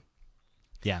laundry room.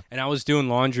 Yeah. And I was doing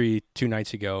laundry 2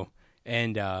 nights ago,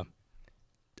 and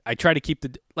I try to keep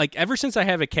ever since I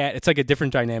have a cat, it's like a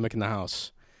different dynamic in the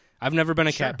house. I've never been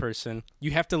a cat person.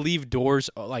 You have to leave doors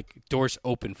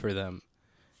open for them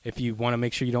if you want to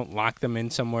make sure you don't lock them in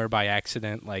somewhere by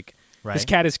accident. Like, this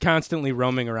cat is constantly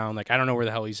roaming around. Like, I don't know where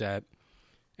the hell he's at.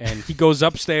 And he goes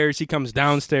upstairs, he comes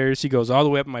downstairs, he goes all the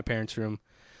way up in my parents' room.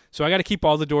 So I got to keep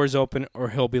all the doors open, or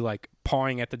he'll be like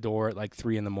pawing at the door at like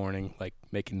 3 a.m, like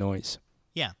making noise.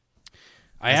 Yeah.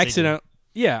 I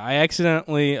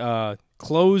accidentally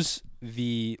close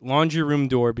the laundry room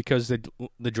door because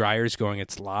the dryer's going.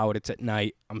 It's loud. It's at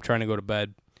night. I'm trying to go to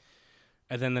bed.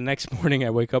 And then the next morning I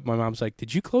wake up, my mom's like,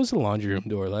 "Did you close the laundry room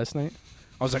door last night?"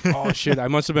 I was like, "Oh, shit. I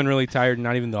must have been really tired and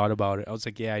not even thought about it." I was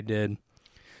like, "Yeah, I did."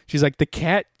 She's like, "The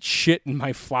cat shit in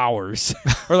my flowers."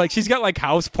 Or like she's got like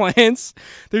house plants.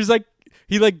 There's like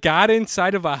he like got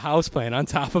inside of a house plant on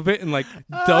top of it and like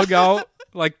dug out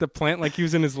like the plant like he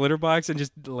was in his litter box and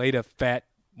just laid a fat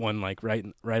one like right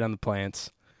on the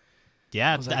plants.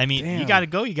 Yeah, I mean, damn. You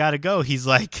gotta go. He's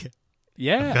like,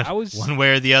 yeah, I was one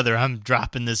way or the other. I'm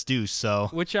dropping this deuce. So,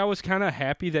 which I was kind of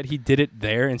happy that he did it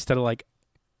there instead of like,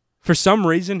 for some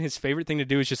reason, his favorite thing to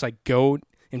do is just like go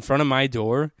in front of my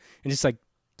door and just like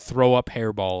throw up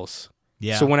hairballs.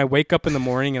 Yeah. So when I wake up in the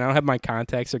morning and I don't have my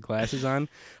contacts or glasses on,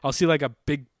 I'll see like a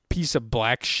big piece of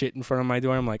black shit in front of my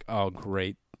door. I'm like, oh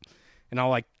great, and I'll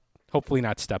like hopefully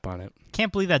not step on it.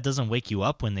 Can't believe that doesn't wake you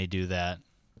up when they do that.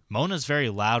 Mona's very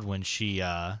loud when she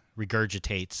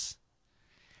regurgitates.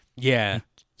 Yeah.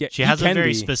 She has a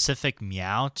very specific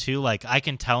meow, too. Like, I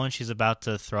can tell when she's about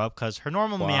to throw up because her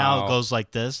normal meow goes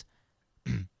like this.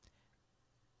 Meow.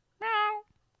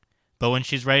 But when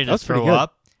she's ready to throw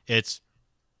up, it's...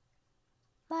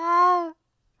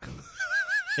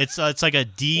 it's like a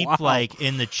deep, like,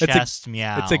 in the chest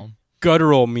meow. It's a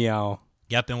guttural meow.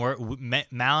 Yep, and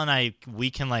Mal and I, we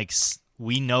can, like...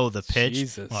 We know the pitch.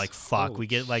 Jesus. We're like, fuck. We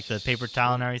get like the paper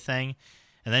towel and everything.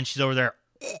 And then she's over there.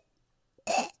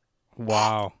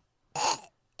 Wow.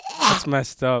 That's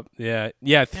messed up. Yeah.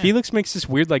 Felix makes this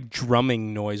weird like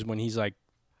drumming noise when he's like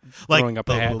throwing up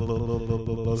a hat.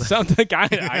 Sounds like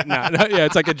yeah,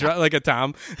 it's like like a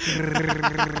tom,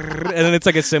 and then it's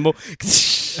like a cymbal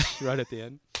right at the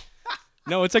end.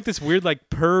 No, it's like this weird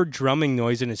like purr drumming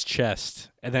noise in his chest,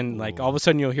 and then like all of a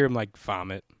sudden you'll hear him like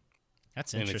vomit.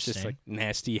 That's and interesting. It's just like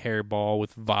nasty hairball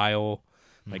with vile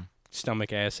like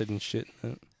stomach acid and shit.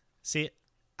 See,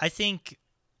 I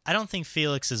don't think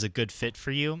Felix is a good fit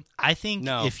for you. I think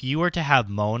No. if you were to have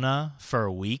Mona for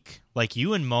a week, like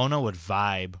you and Mona would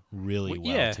vibe really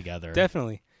well together.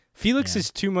 Definitely. Felix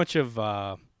is too much of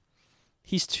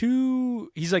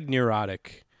he's like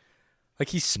neurotic. Like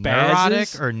he's spazzes.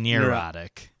 Neurotic or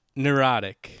neurotic?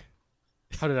 Neurotic.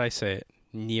 How did I say it?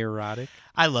 Neurotic.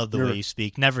 I love the way you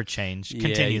speak. Never change.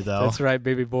 Continue though. That's right,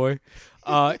 baby boy.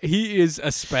 He is a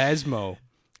spasmo.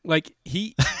 Like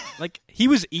he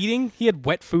was eating. He had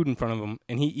wet food in front of him,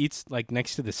 and he eats like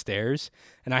next to the stairs.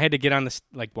 And I had to get on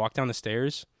walk down the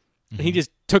stairs. And he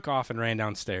just took off and ran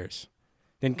downstairs.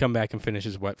 Didn't come back and finish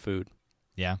his wet food.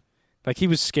 Yeah. Like he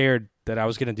was scared that I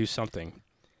was gonna do something.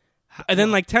 And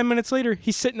then like 10 minutes later,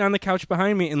 he's sitting on the couch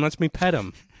behind me and lets me pet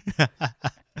him.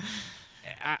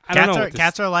 I don't know.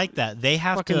 Cats are like that. They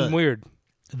have fucking weird.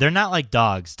 They're not like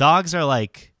dogs. Dogs are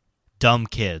like dumb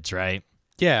kids, right?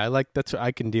 Yeah, that's what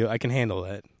I can deal. I can handle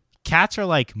that. Cats are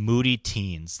like moody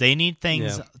teens. They need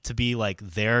things to be like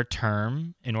their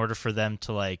term in order for them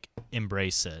to like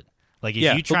embrace it. Like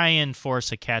if you try and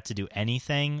force a cat to do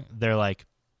anything, they're like,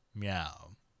 meow.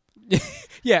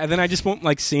 Yeah, and then I just won't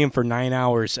like see him for 9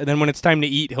 hours, and then when it's time to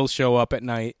eat, he'll show up at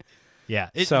night. Yeah,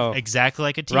 exactly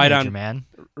like a teenager, man.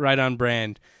 Right on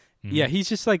brand. Mm-hmm. Yeah, he's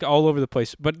just like all over the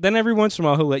place. But then every once in a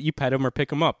while, he'll let you pet him or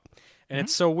pick him up, and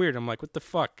it's so weird. I'm like, what the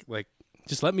fuck? Like,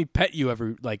 just let me pet you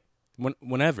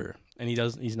whenever. And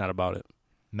he's not about it.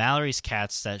 Mallory's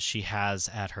cats that she has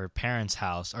at her parents'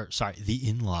 house, the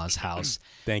in-laws' house.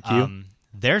 Thank you.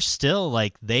 They're still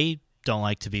like they don't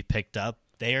like to be picked up.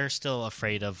 They are still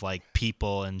afraid of like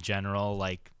people in general.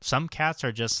 Like some cats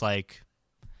are just like,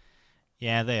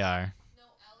 yeah, they are. No,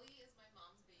 Ellie is my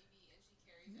mom's baby, and she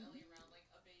carries Ellie around like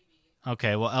a baby.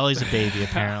 Okay, well, Ellie's a baby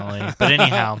apparently. But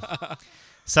anyhow,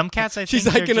 some cats I think she's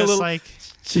like in a little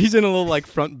she's in a little like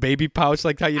front baby pouch,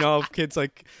 like how you know how kids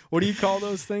like what do you call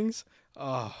those things?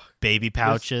 Oh, baby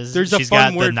pouches. She's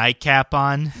got the nightcap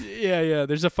on. Yeah.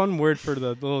 There's a fun word for the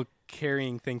little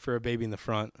carrying thing for a baby in the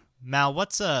front. Mal,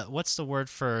 what's the word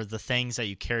for the things that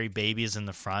you carry babies in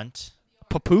the front?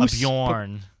 Papoose? A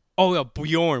Bjorn. A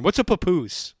Bjorn. What's a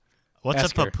papoose?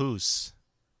 What's a papoose?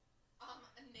 A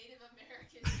Native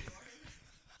American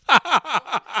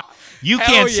Bjorn. You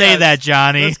can't say that,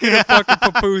 Johnny. Let's get a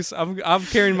fucking papoose. I'm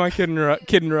carrying my kid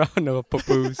around a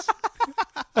papoose.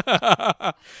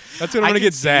 That's what I'm gonna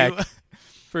get Zach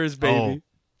for his baby.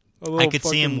 I could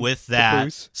see him with that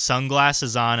papoose.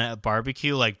 Sunglasses on at a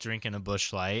barbecue, like drinking a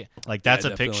Busch Light. Like that's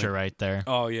a picture right there.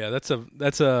 Oh yeah, that's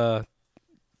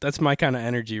my kind of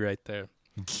energy right there.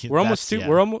 We're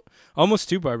almost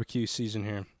to barbecue season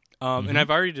here, and I've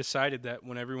already decided that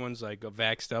when everyone's like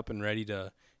vaxxed up and ready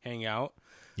to hang out,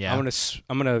 I'm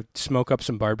gonna smoke up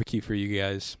some barbecue for you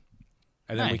guys,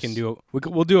 and then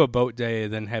we'll do a boat day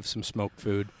and then have some smoked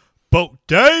food. Boat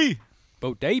day,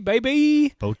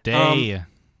 baby, boat day.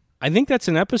 I think that's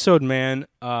an episode, man.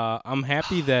 I'm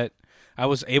happy that I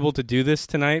was able to do this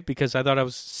tonight because I thought I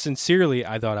was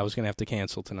going to have to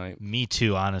cancel tonight. Me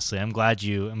too, honestly. I'm glad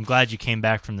you came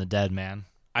back from the dead, man.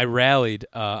 I rallied.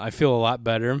 I feel a lot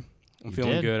better. I'm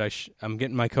feeling good. good. I'm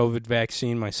getting my COVID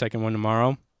vaccine, my second one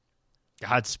tomorrow.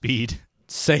 Godspeed.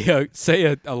 Say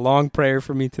a long prayer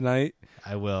for me tonight.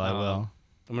 I will. I'm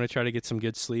going to try to get some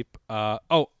good sleep.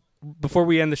 Before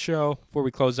we end the show, before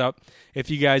we close up, if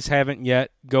you guys haven't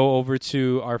yet, go over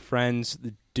to our friends,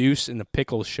 the Deuce and the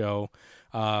Pickle Show.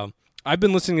 I've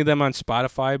been listening to them on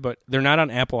Spotify, but they're not on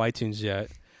Apple iTunes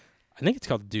yet. I think it's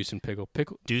called Deuce and Pickle.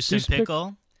 Deuce and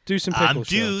Pickle? Deuce and Pickle I'm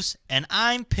Deuce, and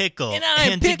I'm Pickle.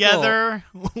 And together,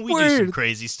 we do some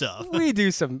crazy stuff. We do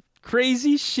some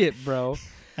crazy shit, bro.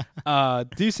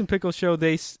 Deuce and Pickle Show,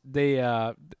 they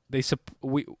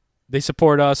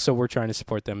support us, so we're trying to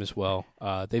support them as well.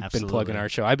 They've been plugging our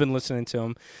show. I've been listening to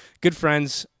them. Good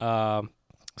friends.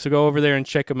 So go over there and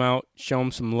check them out. Show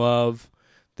them some love.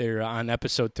 They're on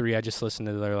episode 3. I just listened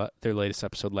to their latest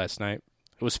episode last night.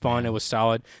 It was fun. It was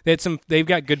solid. They've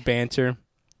got good banter.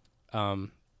 So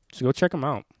go check them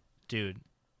out, dude.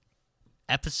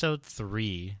 Episode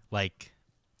 3, like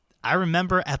I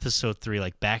remember episode 3,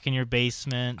 like back in your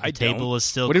basement. The table was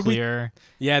still clear.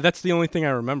 Yeah, that's the only thing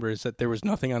I remember is that there was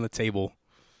nothing on the table.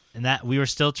 And that we were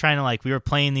still trying to we were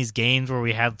playing these games where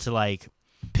we had to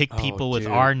pick people with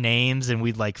our names, and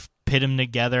we'd pit them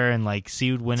together and like see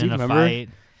who'd win Do in you a remember? fight.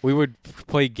 We would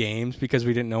play games because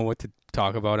we didn't know what to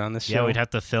talk about on this show. Yeah, we'd have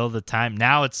to fill the time.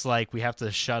 Now it's like we have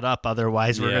to shut up,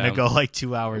 otherwise we're Yeah. gonna go like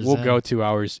 2 hours. We'll in. go 2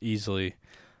 hours easily.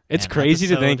 It's Man, crazy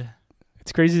to think. episode-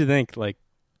 It's crazy to think like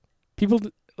people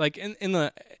like in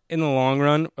the long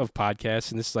run of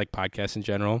podcasts, and this is like podcasts in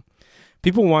general.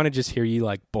 People want to just hear you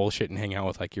like bullshit and hang out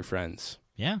with like your friends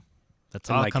Yeah, that's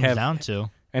And, all like, it comes have- down to.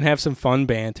 and have some fun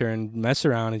banter and mess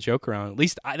around and joke around. At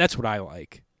least that's what I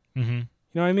like. Mm-hmm.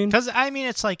 You know what I mean? Because I mean,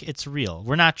 it's like it's real.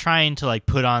 We're not trying to like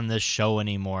put on this show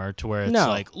anymore to where it's No.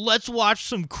 like let's watch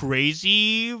some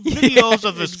crazy videos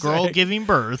of this girl exactly. giving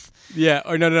birth. Yeah.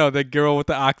 Or no, the girl with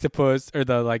the octopus or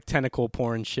the like tentacle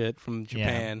porn shit from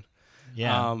Japan.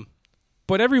 Yeah,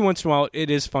 But every once in a while, it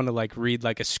is fun to like read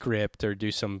like a script or do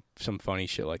some funny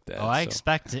shit like that. I so.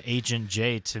 expect Agent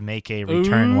J to make a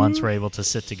return once we're able to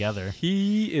sit together.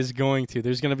 He is going to.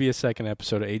 There's going to be a second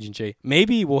episode of Agent J.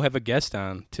 Maybe we'll have a guest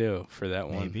on too for that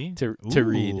one. Maybe to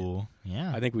read. Ooh,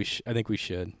 Yeah, I think we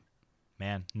should.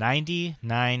 man,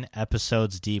 99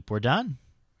 episodes deep. We're done.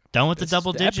 Done with the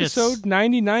double digits. Episode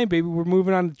 99, baby. We're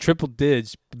moving on to triple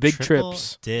dids, big Triple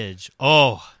trips. Dig.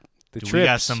 Oh, The we trips.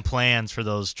 got some plans for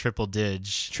those triple dig.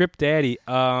 Trip Daddy.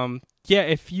 Yeah,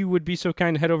 if you would be so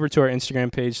kind, head over to our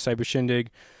Instagram page, Cyber Shindig.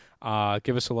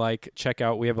 Give us a like. Check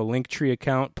out. We have a Linktree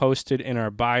account posted in our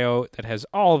bio that has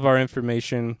all of our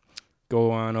information.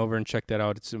 Go on over and check that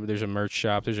out. There's a merch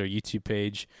shop. There's our YouTube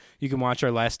page. You can watch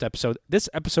our last episode. This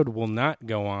episode will not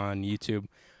go on YouTube,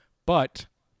 but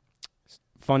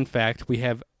fun fact, we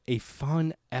have a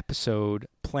fun episode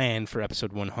planned for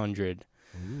episode 100.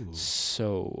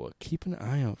 So keep an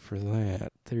eye out for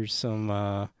that. There's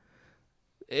some.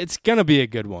 It's gonna be a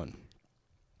good one.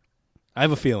 I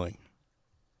have a feeling.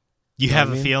 You know have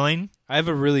what I a mean? feeling? I have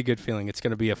a really good feeling. It's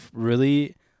gonna be a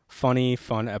really funny,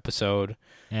 fun episode.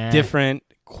 Eh, Different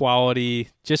quality,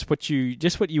 just what you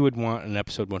would want in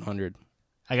episode 100.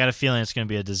 I got a feeling it's going to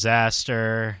be a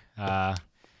disaster. We It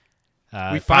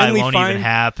probably finally won't even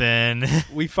happen.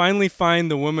 We finally find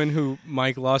the woman who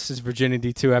Mike lost his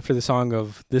virginity to after the song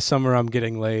of "This Summer I'm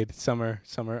Getting Laid." Summer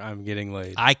I'm getting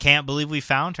laid. I can't believe we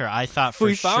found her. I thought for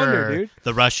We found her, sure dude.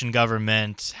 the Russian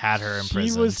government had her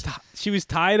imprisoned. She was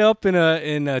tied up in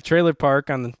a trailer park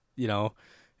on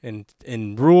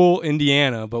in rural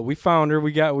Indiana, but we found her.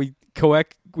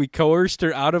 We coerced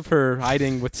her out of her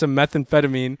hiding with some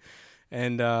methamphetamine,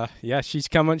 and she's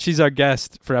coming. She's our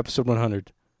guest for episode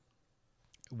 100.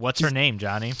 What's her name,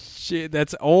 Johnny?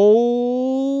 That's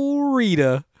old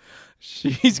Rita.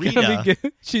 She's Rita.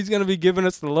 gonna be giving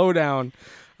us the lowdown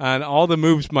on all the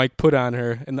moves Mike put on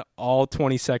her in all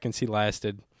 20 seconds he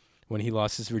lasted when he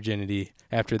lost his virginity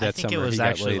after that I think summer. it was he got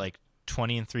actually laid. like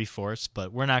 20 3/4,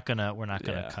 but we're not gonna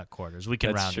Yeah. cut quarters. We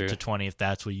can That's round true. it to 20 if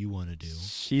that's what you want to do.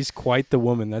 She's quite the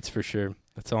woman, that's for sure.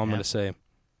 That's all I'm Yeah. gonna say.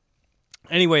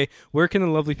 Anyway, where can the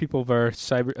lovely people of the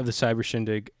Cyber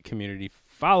Shindig community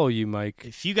follow you, Mike?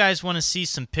 If you guys want to see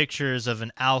some pictures of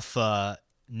an alpha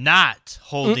not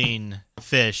holding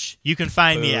fish, you can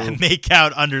find me at Boo.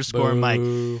 makeout_Mike.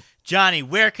 Boo. Johnny,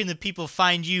 where can the people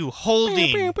find you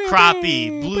holding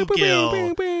crappie,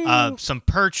 bluegill, some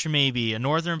perch maybe, a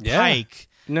northern Yeah. pike,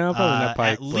 No, probably not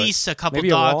pike. at least a couple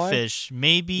maybe a walleye? dogfish,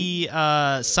 maybe Maybe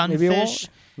a sunfish,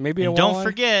 maybe a and don't walleye?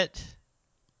 forget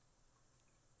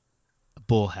a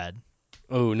bullhead.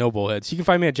 Oh, no bullheads. You can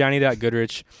find me at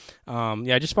johnny.goodrich.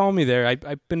 Just follow me there.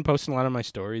 I've been posting a lot of my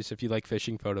stories. If you like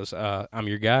fishing photos, I'm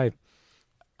your guy.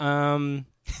 I'm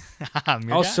your guy.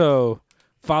 Also,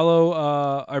 follow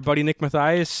our buddy Nick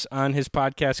Mathias on his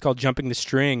podcast called Jumping the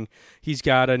String. He's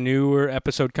got a newer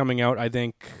episode coming out, I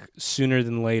think, sooner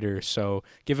than later. So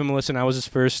give him a listen. I was his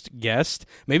first guest.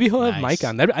 Maybe he'll have Nice. Mike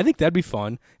on. I think that'd be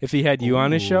fun if he had you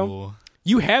on his show. Ooh.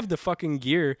 You have the fucking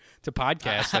gear to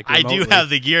podcast. Like I do remotely. have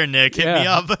the gear, Nick. Hit me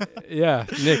Yeah. up. Yeah,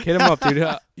 Nick, hit him up, dude.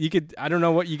 You could. I don't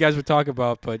know what you guys would talk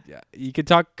about, but you could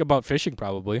talk about fishing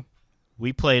probably.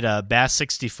 We played Bass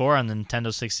 64 on the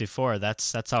Nintendo 64.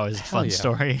 That's always a fun yeah.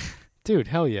 story. Dude,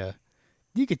 hell yeah.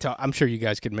 You could talk. I'm sure you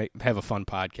guys could have a fun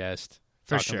podcast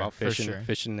For talking sure, about for fishing, sure.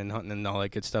 fishing and hunting and all that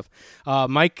good stuff.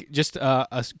 Mike, just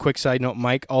a quick side note.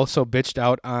 Mike also bitched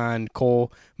out on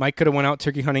Cole. Mike could have went out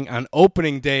turkey hunting on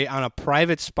opening day on a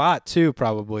private spot too,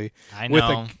 probably. I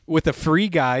know. With a free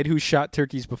guide who shot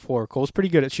turkeys before. Cole's pretty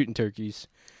good at shooting turkeys.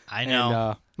 I know.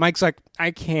 And Mike's like,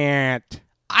 I can't.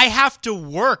 I have to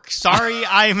work. Sorry,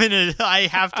 I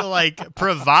have to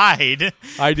provide.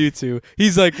 I do too.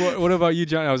 He's like, what about you,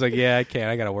 John? I was like, yeah, I can't.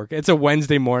 I gotta work. It's a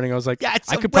Wednesday morning. I was like, Yeah, it's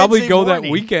I a could probably Wednesday go morning.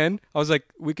 that weekend. I was like,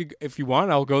 we could, if you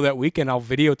want, I'll go that weekend. I'll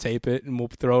videotape it and we'll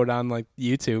throw it on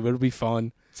YouTube. It'll be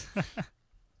fun.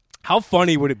 How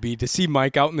funny would it be to see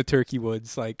Mike out in the turkey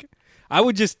woods, I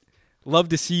would just love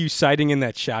to see you sighting in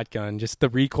that shotgun, just the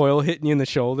recoil hitting you in the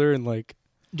shoulder and like.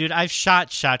 Dude, I've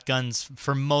shot shotguns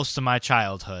for most of my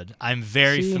childhood. I'm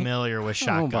very familiar with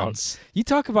shotguns. You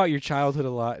talk about your childhood a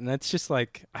lot, and that's just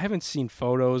like I haven't seen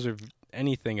photos or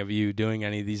anything of you doing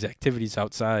any of these activities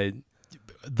outside.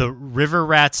 The River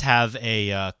Rats have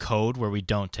a code where we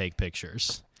don't take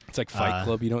pictures. It's like Fight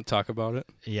Club. You don't talk about it.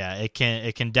 Yeah, it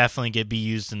can definitely be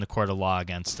used in the court of law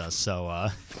against us. So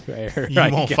Fair, you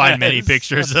won't find many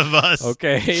pictures of us.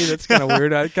 Okay, that's kind of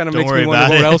weird. That kind of makes me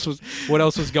wonder what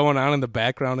else was going on in the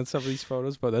background in some of these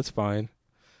photos. But that's fine.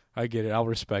 I get it. I'll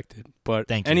respect it. But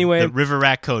Thank you. Anyway, the River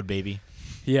Rat code, baby.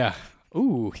 Yeah.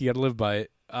 Ooh, you got to live by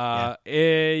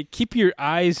it. Keep your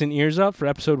eyes and ears up for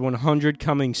episode 100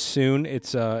 coming soon.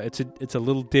 It's a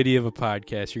little ditty of a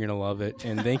podcast. You're gonna love it.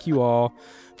 And thank you all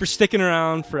for sticking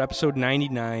around for episode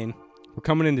 99. We're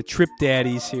coming into Trip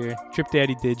Daddies here, Trip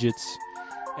Daddy Digits,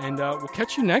 and we'll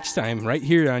catch you next time right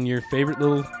here on your favorite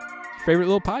little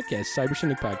podcast, Cyber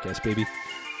Shindig Podcast, baby.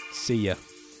 See ya.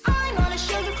 I'm on a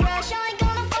sugar crash, I ain't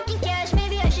gonna fucking cash.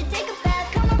 Maybe I should take a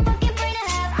bath, cut my fucking brain in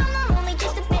half. I'm not only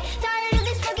just a bit tired of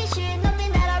this fucking shit.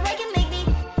 Nothing that I write can make me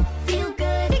feel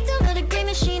good. Victim of the great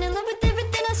machine, in love with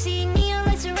everything I see. Neon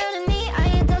lights surrounding me,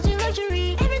 I indulge in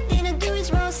luxury. Everything I do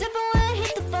is wrong, step away,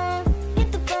 hit the phone,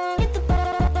 hit the phone, hit the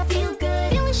phone. Feel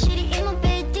good, feeling shitty in my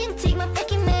bed. Didn't take my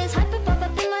fucking meds, hyper pop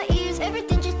up in my ears.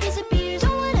 Everything just disappears.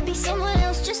 Don't wanna be someone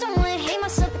else, just don't wanna hate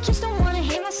myself, but just don't wanna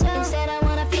hate myself. Instead I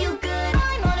wanna feel good.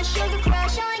 I'm on a sugar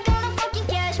crash, I ain't gonna fucking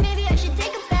cash. Maybe I should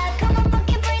take a bath, cut my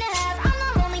fucking brain in half. I'm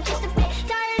not only just a bit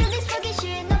tired of this fucking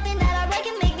shit. Nothing that I write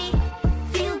can make me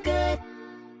feel good.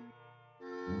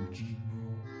 Original,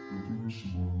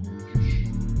 original.